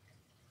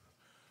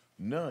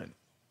 None.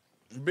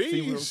 See what I'm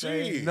Bees,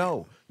 saying? shit.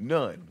 No,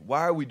 none.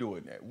 Why are we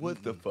doing that?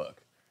 What the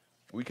fuck?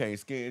 We can't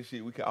scan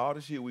shit. We can all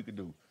the shit we can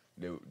do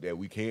that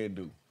we can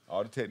do.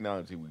 All the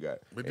technology we got.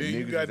 But And then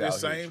you niggas got is the out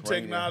here same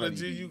training technology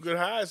honeybees. you could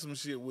hide some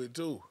shit with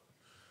too.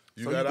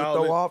 You So got you could all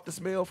throw that. off the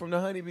smell from the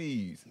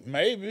honeybees.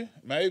 Maybe.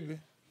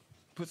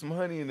 Put some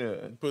honey in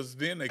there. But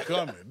then they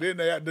coming. Then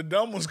they got the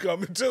dumb ones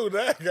coming too.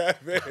 That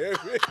goddamn.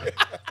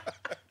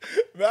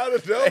 Now the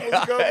dumb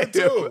ones coming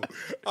too.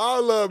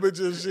 All of it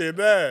just shit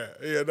now.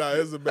 Yeah, nah,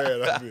 it's a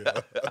bad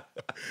idea.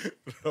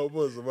 Don't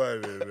put somebody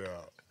in there.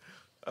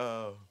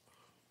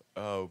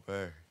 Oh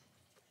man.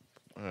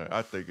 All right,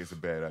 I think it's a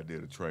bad idea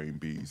to train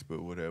bees,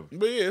 but whatever.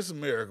 But yeah, it's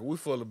America. We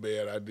full of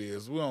bad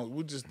ideas.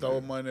 We just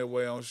throw money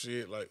away on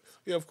shit. Like,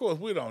 yeah, of course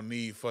we don't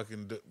need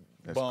fucking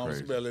That's bomb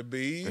crazy. smelling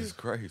bees. That's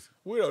crazy.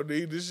 We don't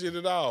need this shit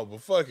at all. But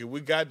fuck it,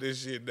 we got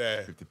this shit now.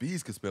 If the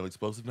bees could smell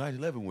explosive,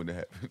 9/11 wouldn't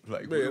have happened.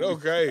 Like, Man, what do we-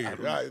 okay. I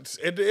don't know. Right,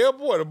 at the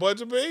airport, a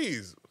bunch of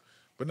bees.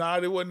 But nah,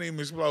 they wasn't even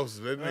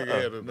explosive. That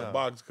nigga had a no.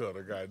 box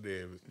cutter,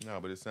 goddamn it. No,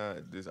 but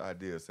this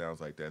idea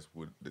sounds like that's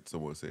what that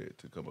someone said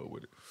to come up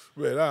with it.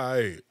 Man, all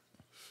right.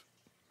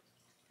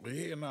 But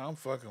yeah, nah, I'm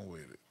fucking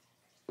with it.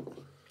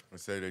 I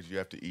say that you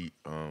have to eat,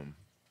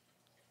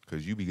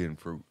 because you be getting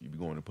fruit. You be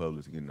going to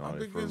Publix and getting all I be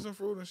that getting fruit. some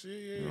fruit and shit,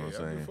 yeah. You know what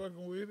I'm I be saying?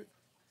 fucking with it.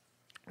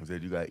 I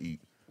said you got to eat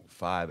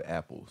 5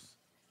 apples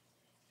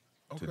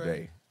Okay.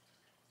 today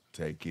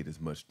to get as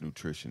much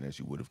nutrition as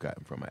you would have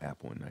gotten from an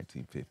apple in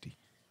 1950.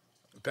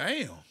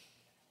 Damn.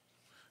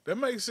 That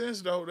makes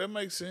sense, though. That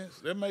makes sense.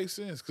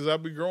 Because I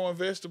be growing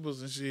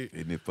vegetables and shit.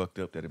 Isn't it fucked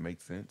up that it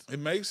makes sense? It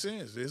makes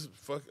sense. It's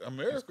fuck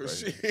America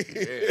Crazy. shit.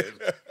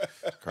 Yeah,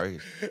 it's crazy.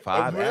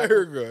 5 apples.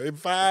 America. And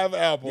 5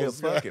 Yeah, apples.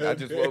 fuck it. I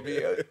just want to be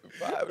at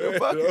 5. No,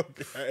 fuck it.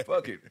 Okay.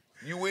 Fuck it.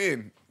 You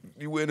win.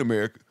 You win,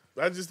 America.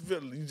 I just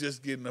feel you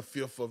just getting a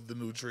fifth of the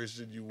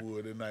nutrition you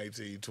would in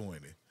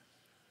 1920.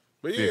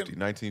 But yeah,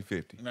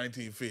 1950.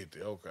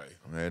 1950, okay.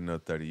 I had another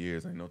 30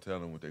 years. Ain't no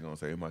telling what they're going to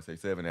say. They might say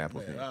 7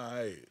 apples. Man, then. all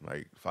right.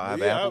 Like 5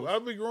 Yeah, apples. I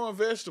be growing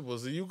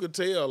vegetables, and you could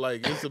tell,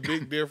 like, it's a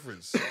big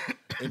difference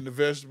in the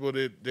vegetable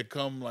that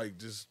come, like,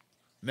 just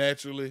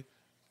naturally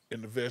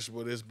and the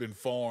vegetable that's been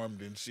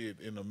farmed and shit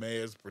in a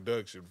mass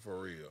production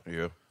for real.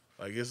 Yeah.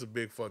 Like, it's a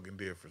big fucking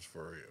difference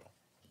for real.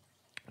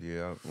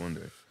 Yeah, one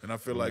day. And I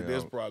feel like Yeah.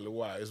 that's probably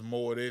why it's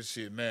more of that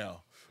shit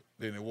now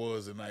than it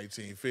was in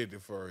 1950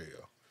 for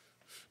real.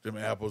 Them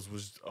apples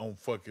was on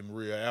fucking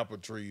real apple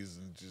trees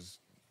and just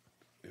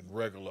in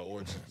regular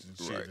orchards and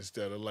shit Right.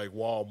 instead of like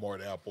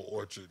Walmart apple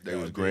orchard. They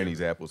was goddamn.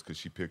 Granny's apples because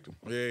she picked them.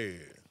 Yeah.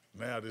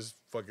 Now this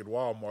fucking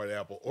Walmart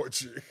apple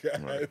orchard.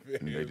 Right.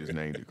 And they just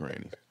named it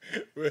Granny's.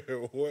 Man,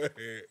 what?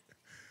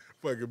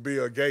 Fucking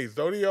Bill Gates.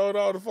 Don't he own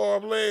all the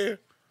farmland?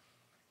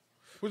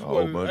 Which A one?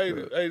 whole bunch Hey, of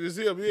it. hey, this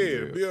him, yeah.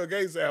 Yeah. Bill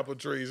Gates apple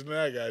trees.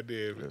 Now goddamn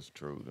it. That's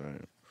true.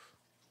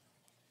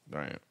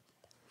 Damn.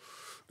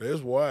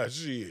 That's why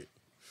shit.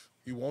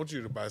 He wants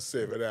you to buy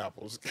 7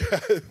 apples.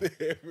 God damn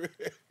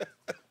it.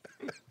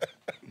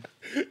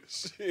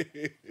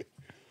 Shit.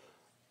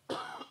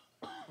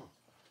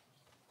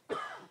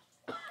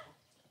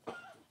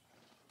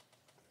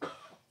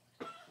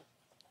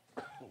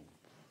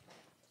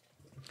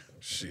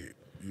 Shit.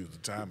 Use the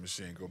time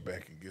machine, go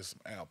back and get some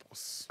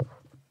apples.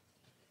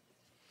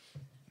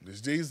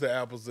 These the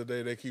apples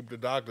today they keep the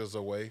doctors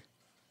away.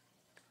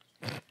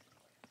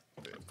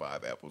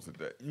 5 apples a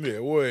day. Yeah,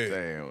 what?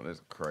 Damn,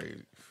 that's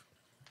crazy.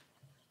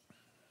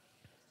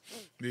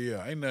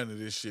 Yeah, ain't none of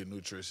this shit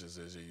nutritious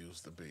as it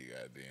used to be,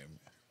 goddamn.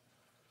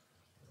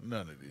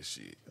 None of this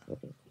shit.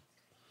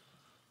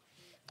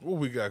 What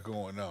we got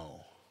going on?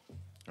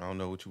 I don't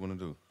know what you want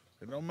to do.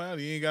 It don't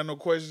matter. You ain't got no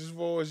questions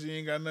for us. You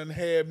ain't got nothing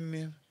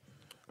happening.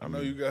 I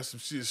know you got some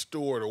shit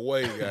stored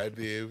away,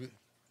 goddamn it.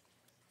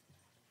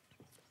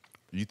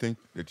 You think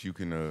that you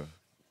can No.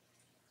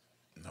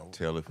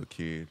 tell if a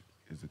kid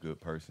is a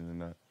good person or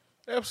not?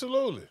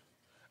 Absolutely.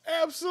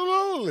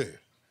 Absolutely.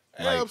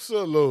 Like,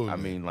 Absolutely. I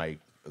mean, like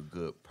a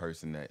good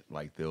person that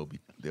like they'll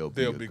they'll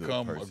be a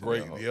become good a person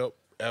great. at heart. Yep.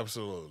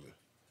 Absolutely.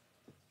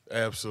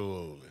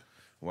 Absolutely.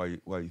 Why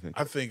you think?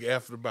 I think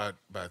after about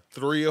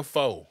 3 or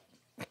 4.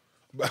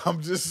 But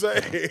I'm just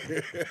saying,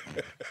 if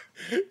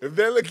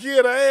that little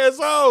kid an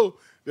asshole,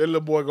 that little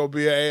boy gonna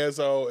be an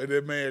asshole, and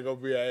that man gonna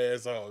be an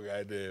asshole.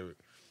 Goddamn it.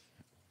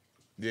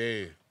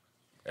 Yeah.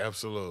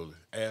 Absolutely.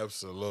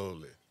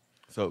 Absolutely.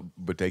 So,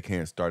 but they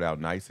can't start out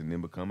nice and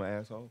then become an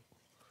asshole?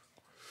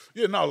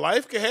 You know,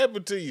 life can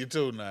happen to you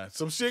too now.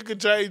 Some shit can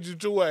change you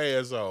to an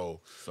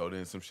asshole. So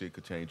then some shit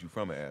could change you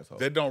from an asshole.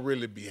 That don't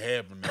really be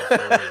happening.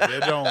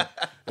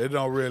 They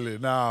don't really.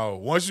 No.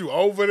 Once you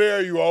over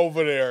there, you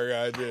over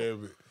there,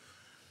 goddamn it.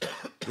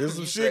 There's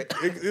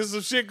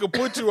some shit could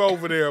put you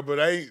over there, but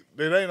it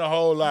ain't a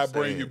whole lot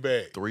bring you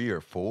back. 3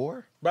 or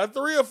 4? About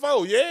 3 or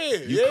 4, yeah.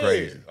 You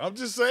crazy. I'm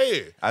just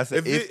saying. I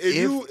said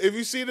if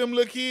you see them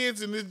little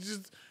kids and it's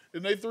just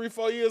and they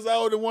 3-4 years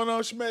old and one of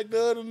them smack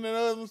the other and the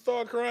other one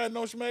start crying,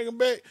 don't smack them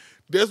back,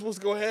 that's what's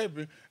gonna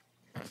happen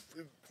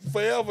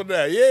forever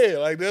now. Yeah,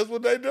 like that's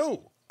what they do.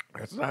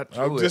 That's not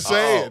true. I'm just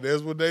saying,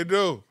 that's what they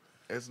do.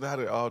 It's not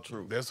at all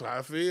true. That's how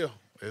I feel.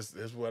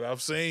 That's what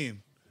I've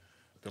seen.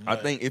 I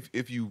think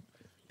if you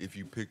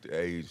pick the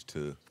age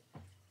to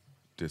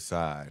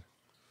decide,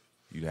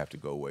 you'd have to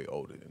go way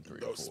older than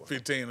 3 or 4.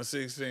 15 or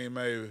 16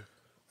 maybe.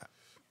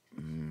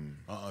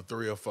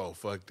 3 or 4.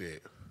 Fuck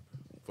that.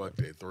 Fuck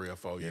that. 3 or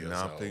 4 years old.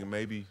 I'm thinking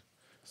maybe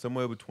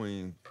somewhere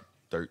between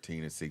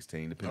 13 and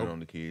 16, depending on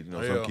the kids. You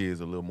know, some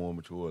kids are a little more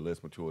mature or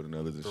less mature than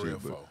others and 3 shit. or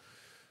 4.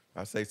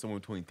 I say somewhere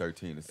between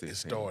 13 and 16. It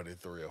started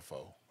 3 or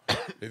 4.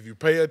 If you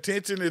pay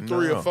attention at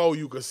 3 or 4,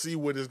 you can see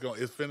what it's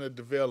finna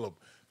develop.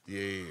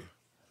 Yeah,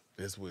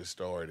 that's where it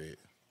started.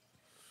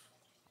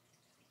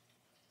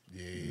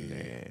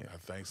 Yeah, I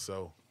think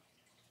so.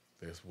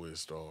 That's where it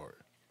started.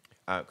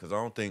 Because I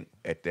don't think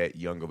at that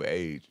young of an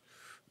age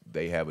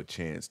they have a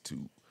chance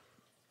to.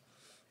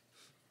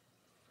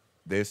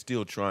 They're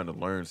still trying to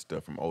learn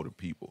stuff from older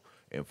people,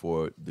 and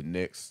for the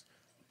next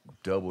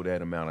double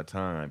that amount of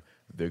time,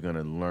 they're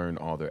gonna learn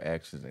all their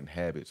actions and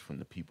habits from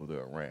the people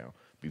they're around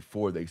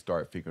before they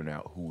start figuring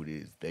out who it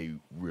is they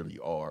really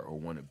are or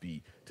want to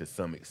be to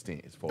some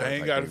extent. As far they as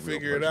ain't got to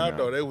figure it out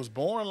though. They was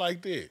born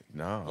like that.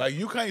 No, like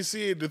you can't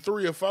see it to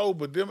 3 or 4,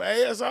 but them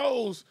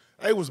assholes,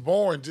 they was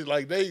born just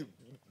like they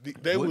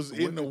was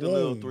in the womb. What did the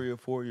little 3 or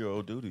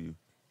 4-year-old do to you?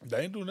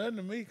 They ain't do nothing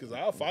to me because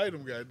I'll fight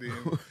them,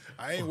 goddamn.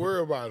 I ain't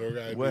worried about them,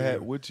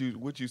 goddamn. What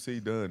you see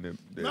done?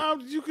 No,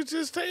 you could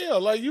just tell.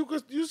 Like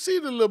you see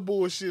the little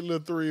bullshit little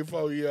 3 or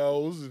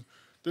 4-year-olds and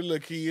the little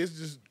kids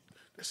just.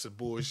 That's a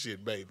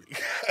bullshit, baby.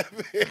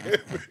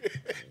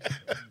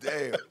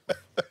 Damn.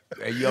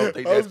 And you don't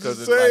think that's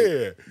because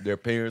like their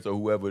parents or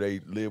whoever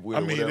they live with?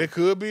 I mean, it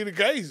could be the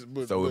case,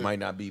 but it might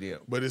not be them.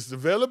 But it's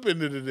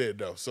developing into that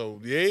though. So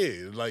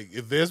yeah, like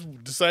if that's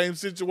the same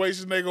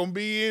situation they're gonna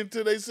be in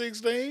till they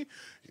 16,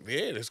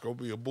 yeah, that's gonna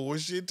be a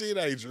bullshit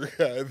teenager.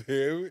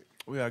 Goddamn it.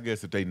 Well, I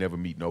guess if they never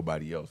meet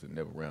nobody else and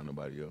never around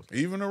nobody else.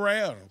 Even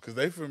around them, because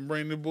they finna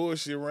bring the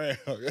bullshit around.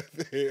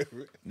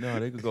 No,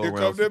 they could go Here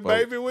around. Here come that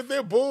baby with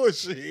their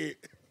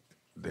bullshit.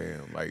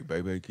 Damn, like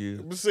baby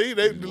kids. But see,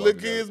 the little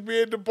kids be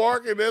in the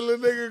park and that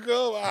little nigga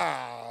come.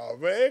 Ah,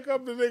 man, here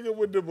come the nigga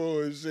with the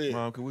bullshit.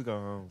 Mom, can we go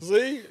home?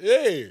 See?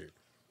 Yeah.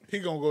 He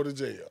gonna go to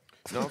jail.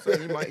 You know what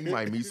I'm saying? He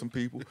might meet some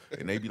people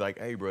and they be like,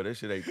 hey, bro, that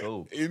shit ain't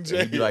cool. In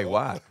jail. And he be like,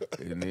 why?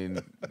 And then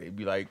they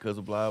be like, because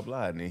of blah,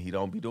 blah. And then he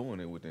don't be doing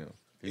it with them.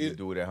 He just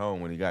do it at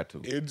home when he got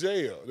to. In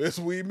jail. That's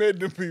where he met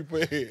them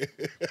people at.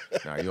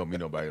 Nah, you don't meet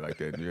nobody like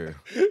that in jail.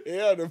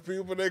 Yeah, the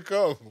people that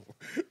come.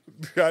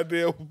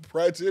 Goddamn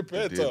Project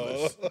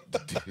Petar.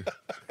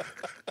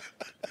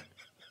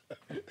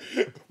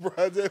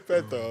 Project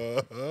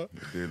Petar.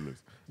 Diddlers.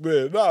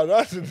 Man, no,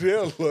 not the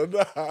dealer.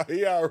 Nah,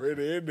 he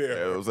already in there.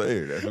 That's what I'm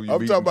saying. That's who you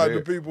I'm meet talking about in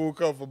the jail. people who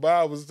come for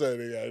Bible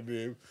study,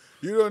 goddamn.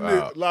 You don't need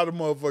a lot of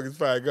motherfuckers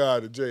find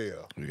God in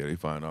jail. Yeah, they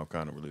find all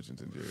kind of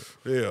religions in jail.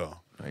 Yeah.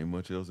 Ain't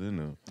much else in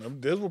there.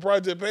 That's where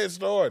Project Pat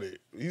started.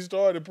 He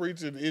started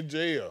preaching in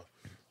jail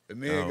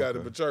and then got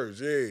him a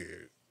church. Yeah.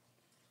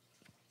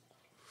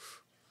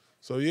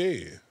 So,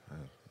 yeah.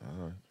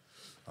 All right.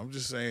 I'm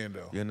just saying,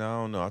 though. Yeah, no,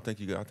 I don't know. I think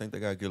they got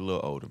to get a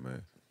little older,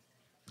 man.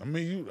 I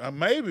mean,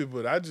 maybe,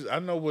 but I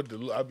know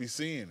I be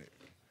seeing it.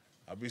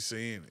 I be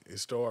seeing it. It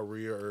start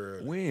real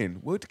early. When?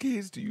 What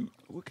kids you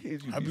be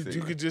seeing?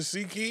 You could just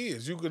see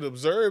kids. You could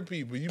observe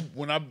people. You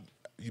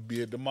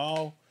be at the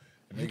mall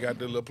and they got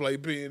the little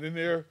playpen in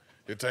there.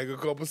 It take a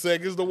couple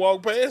seconds to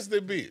walk past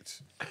that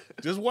bitch.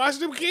 Just watch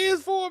them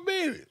kids for a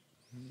minute.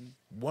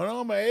 One of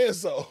them an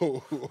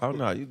asshole. Oh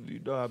no,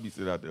 you know I be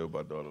sitting out there with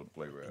my daughter on the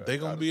playground. They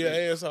gonna be an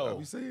asshole. I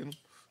be seeing them.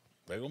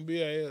 They gonna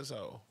be an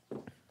asshole.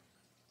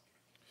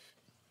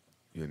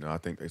 You know, I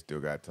think they still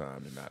got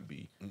time to not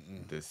be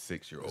the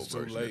 6-year-old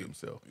version of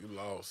themselves. You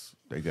lost.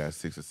 They got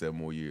 6 or 7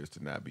 more years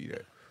to not be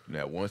that.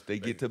 Now, once they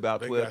get to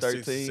about 12,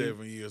 13, 6 or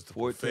 7 years to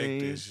 14,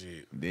 perfect this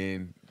shit.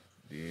 then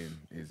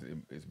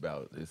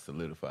it's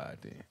solidified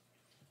then.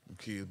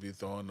 Kids be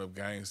throwing up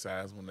gang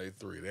signs when they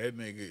 3. That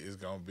nigga is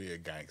gonna be a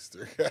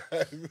gangster.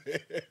 That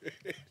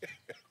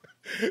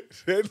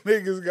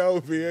nigga's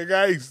gonna be a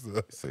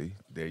gangster. See,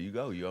 there you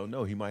go. You don't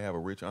know. He might have a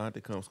rich aunt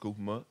that come scoop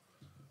him up.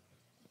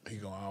 He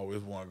gonna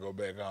always want to go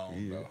back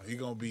home, though. He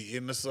gonna be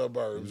in the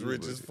suburbs,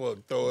 rich as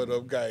fuck, throwing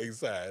up gang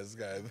signs,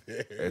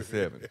 goddamn. At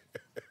 7.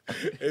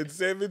 At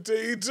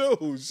 17,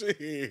 too,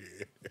 shit.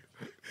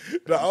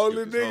 The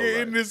only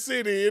nigga in the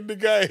city in the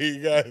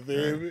gang,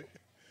 goddamn it.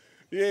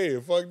 Yeah,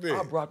 fuck that.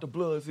 I brought the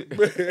bloods. Man,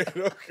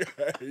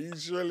 okay. You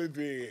surely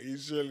did. You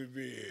surely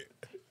did.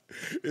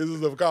 This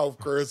is a golf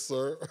course,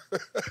 sir.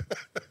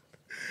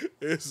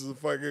 This is a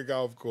fucking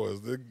golf course.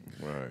 The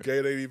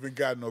gate ain't even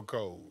got no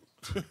code.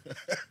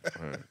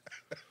 Right.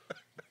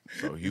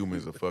 So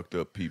humans are fucked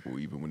up people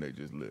even when they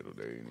just little.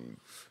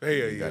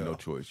 They ain't got no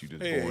choice. You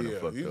just born a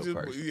fucked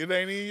up person. It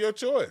ain't even your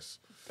choice.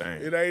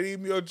 Dang. It ain't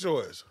even your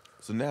choice.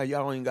 So now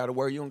y'all ain't got to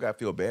worry. You don't got to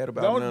feel bad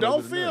about it.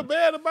 Don't feel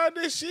bad about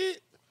this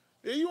shit.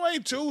 Yeah, you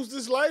ain't choose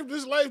this life.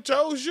 This life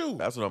chose you.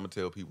 That's what I'm going to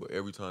tell people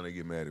every time they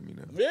get mad at me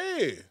now.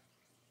 Yeah.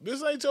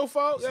 This ain't your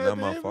fault. It's not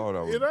my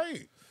fault. It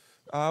ain't.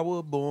 I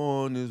was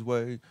born this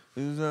way.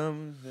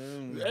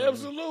 Absolutely.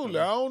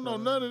 I don't know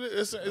none of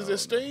this. Is it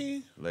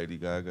Steen? Lady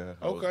Gaga.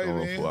 Okay,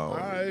 then. All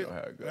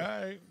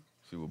right.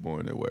 She was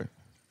born that way.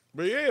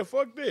 But yeah,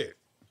 fuck that.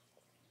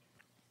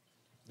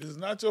 It's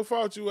not your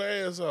fault you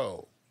an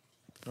asshole.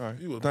 All right.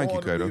 You was Thank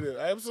you, born to Kato. be there.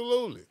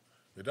 Absolutely.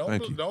 But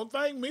Thank you. Don't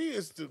thank me.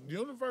 It's the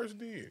universe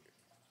did.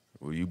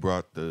 Well, you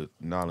brought the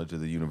knowledge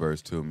of the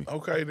universe to me.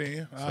 Okay,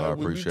 then. So I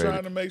appreciate it. We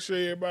trying to make sure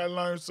everybody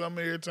learns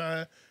something every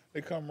time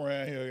they come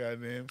around here,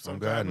 goddamn.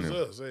 Sometimes it's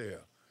us, yeah.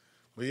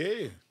 But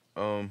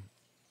yeah.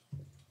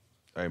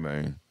 Hey,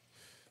 man.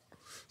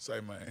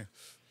 Say, man.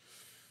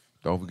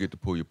 Don't forget to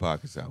pull your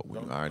pockets out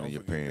when you're ironing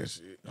your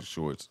pants, your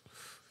shorts,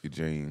 your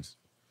jeans.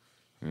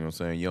 You know what I'm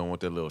saying? You don't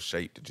want that little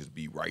shape to just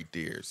be right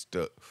there,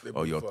 stuck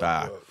on your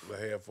thigh. The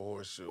half a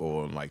horseshoe.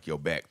 Or like your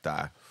back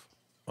thigh.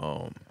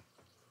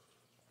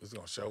 It's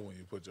going to show when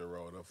you put your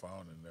rolled up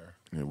phone in there.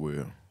 It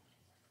will.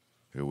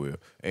 It will.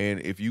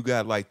 And if you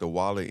got like the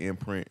wallet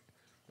imprint,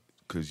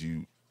 because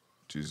you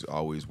just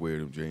always wear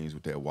them jeans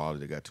with that wallet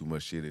that got too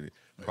much shit in it,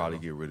 probably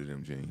get rid of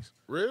them jeans.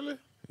 Really?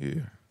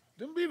 Yeah.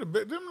 Them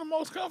the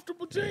most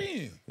comfortable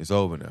jeans. It's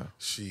over now.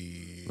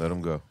 Shit. Let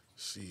them go.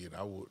 Shit,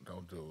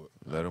 don't do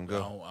it. Let them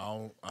go.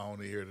 I don't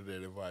adhere to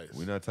that advice.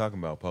 We're not talking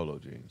about polo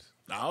jeans.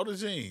 All the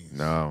jeans.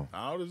 No.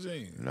 All the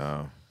jeans.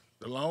 No.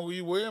 The longer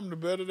you wear them, the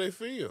better they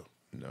feel.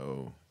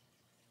 No.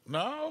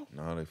 No?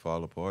 No, they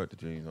fall apart, the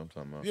jeans I'm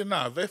talking about.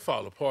 Yeah, if they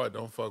fall apart,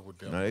 don't fuck with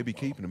them. No, they be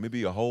keeping them. It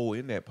be a hole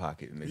in that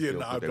pocket. And they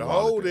the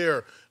hole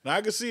there. Now,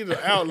 I can see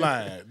the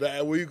outline,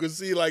 where you can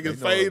see like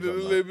it's faded a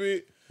little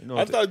bit. You know,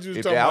 I thought you was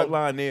talking the about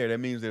outline there, that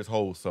means there's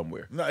holes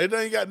somewhere. No, it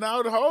ain't got.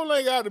 No, the hole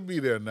ain't got to be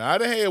there. Now I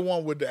done had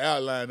one with the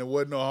outline. There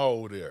wasn't no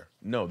hole there.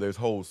 No, there's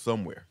holes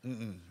somewhere.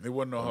 There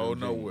wasn't no hole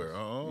nowhere.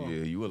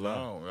 Yeah, you were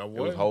lying. No,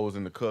 there was holes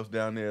in the cuffs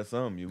down there or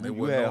something.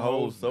 You had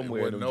holes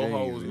somewhere in them jeans. No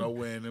holes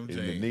nowhere in them jeans.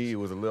 In the knee, it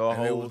was a little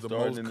hole. It was the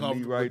most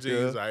comfortable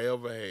jeans I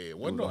ever had.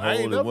 I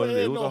ain't never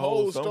had no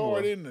hole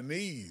started in the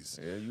knees.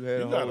 Yeah, you had.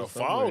 You got to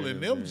fall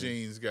in them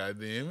jeans,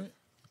 goddamn it.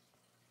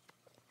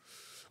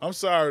 I'm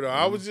sorry though.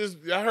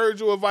 I heard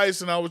your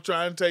advice and I was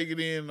trying to take it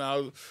in.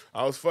 I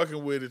was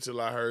fucking with it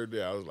till I heard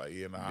that. I was like,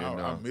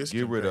 I miss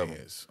Get rid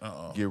pants.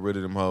 of them. Get rid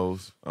of them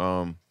hoes.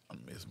 I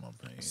miss my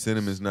pants.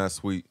 Cinnamon's not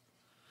sweet.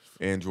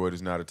 Android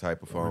is not a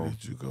type of phone. Where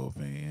did you go,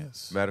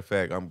 pants? Matter of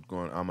fact, I'm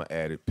gonna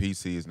add it.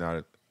 PC is not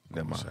a.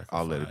 Never mind.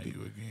 I'll let it be.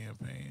 You again,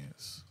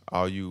 pants.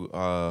 Are you?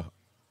 I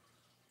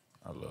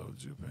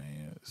loved you,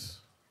 pants.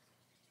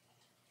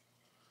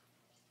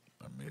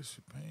 I miss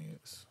you,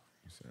 pants.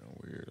 You sound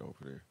weird over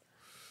there.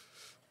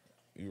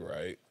 You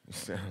right.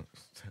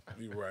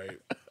 You right.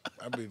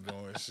 I be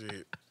doing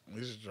shit.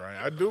 This is strange.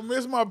 I do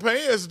miss my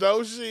pants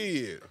though.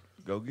 Shit.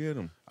 Go get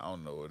them. I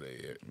don't know where they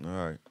at. All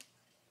right.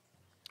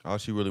 All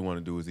she really want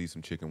to do is eat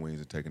some chicken wings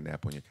and take a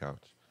nap on your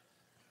couch.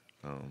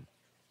 And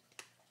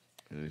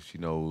she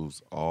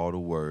knows all the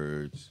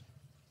words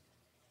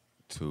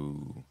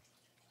to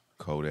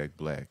Kodak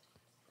Black.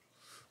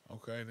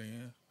 Okay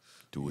then.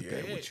 Do with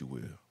that what you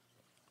will.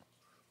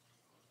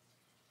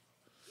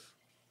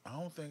 I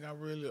don't think I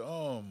really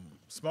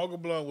smoke a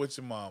blunt with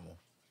your mama.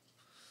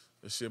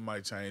 This shit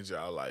might change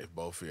y'all life,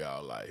 both of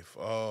y'all life.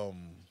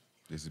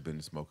 This has been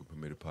the Smoking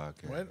Permitted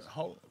Podcast.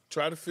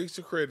 Try to fix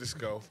your credit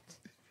score.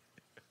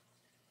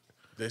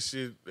 That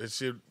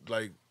shit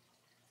like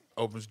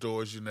opens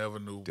doors you never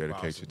knew.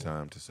 Dedicate your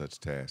time to such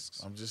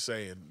tasks. I'm just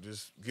saying,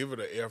 just give it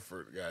an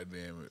effort,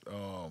 goddamn it.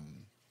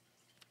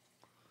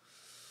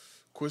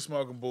 Quit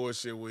smoking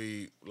bullshit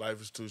weed.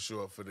 Life is too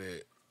short for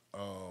that.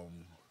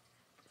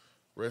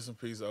 Rest in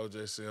peace,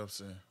 O.J.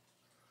 Simpson.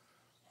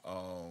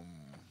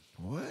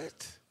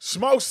 What?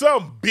 Smoke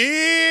something,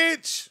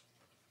 bitch!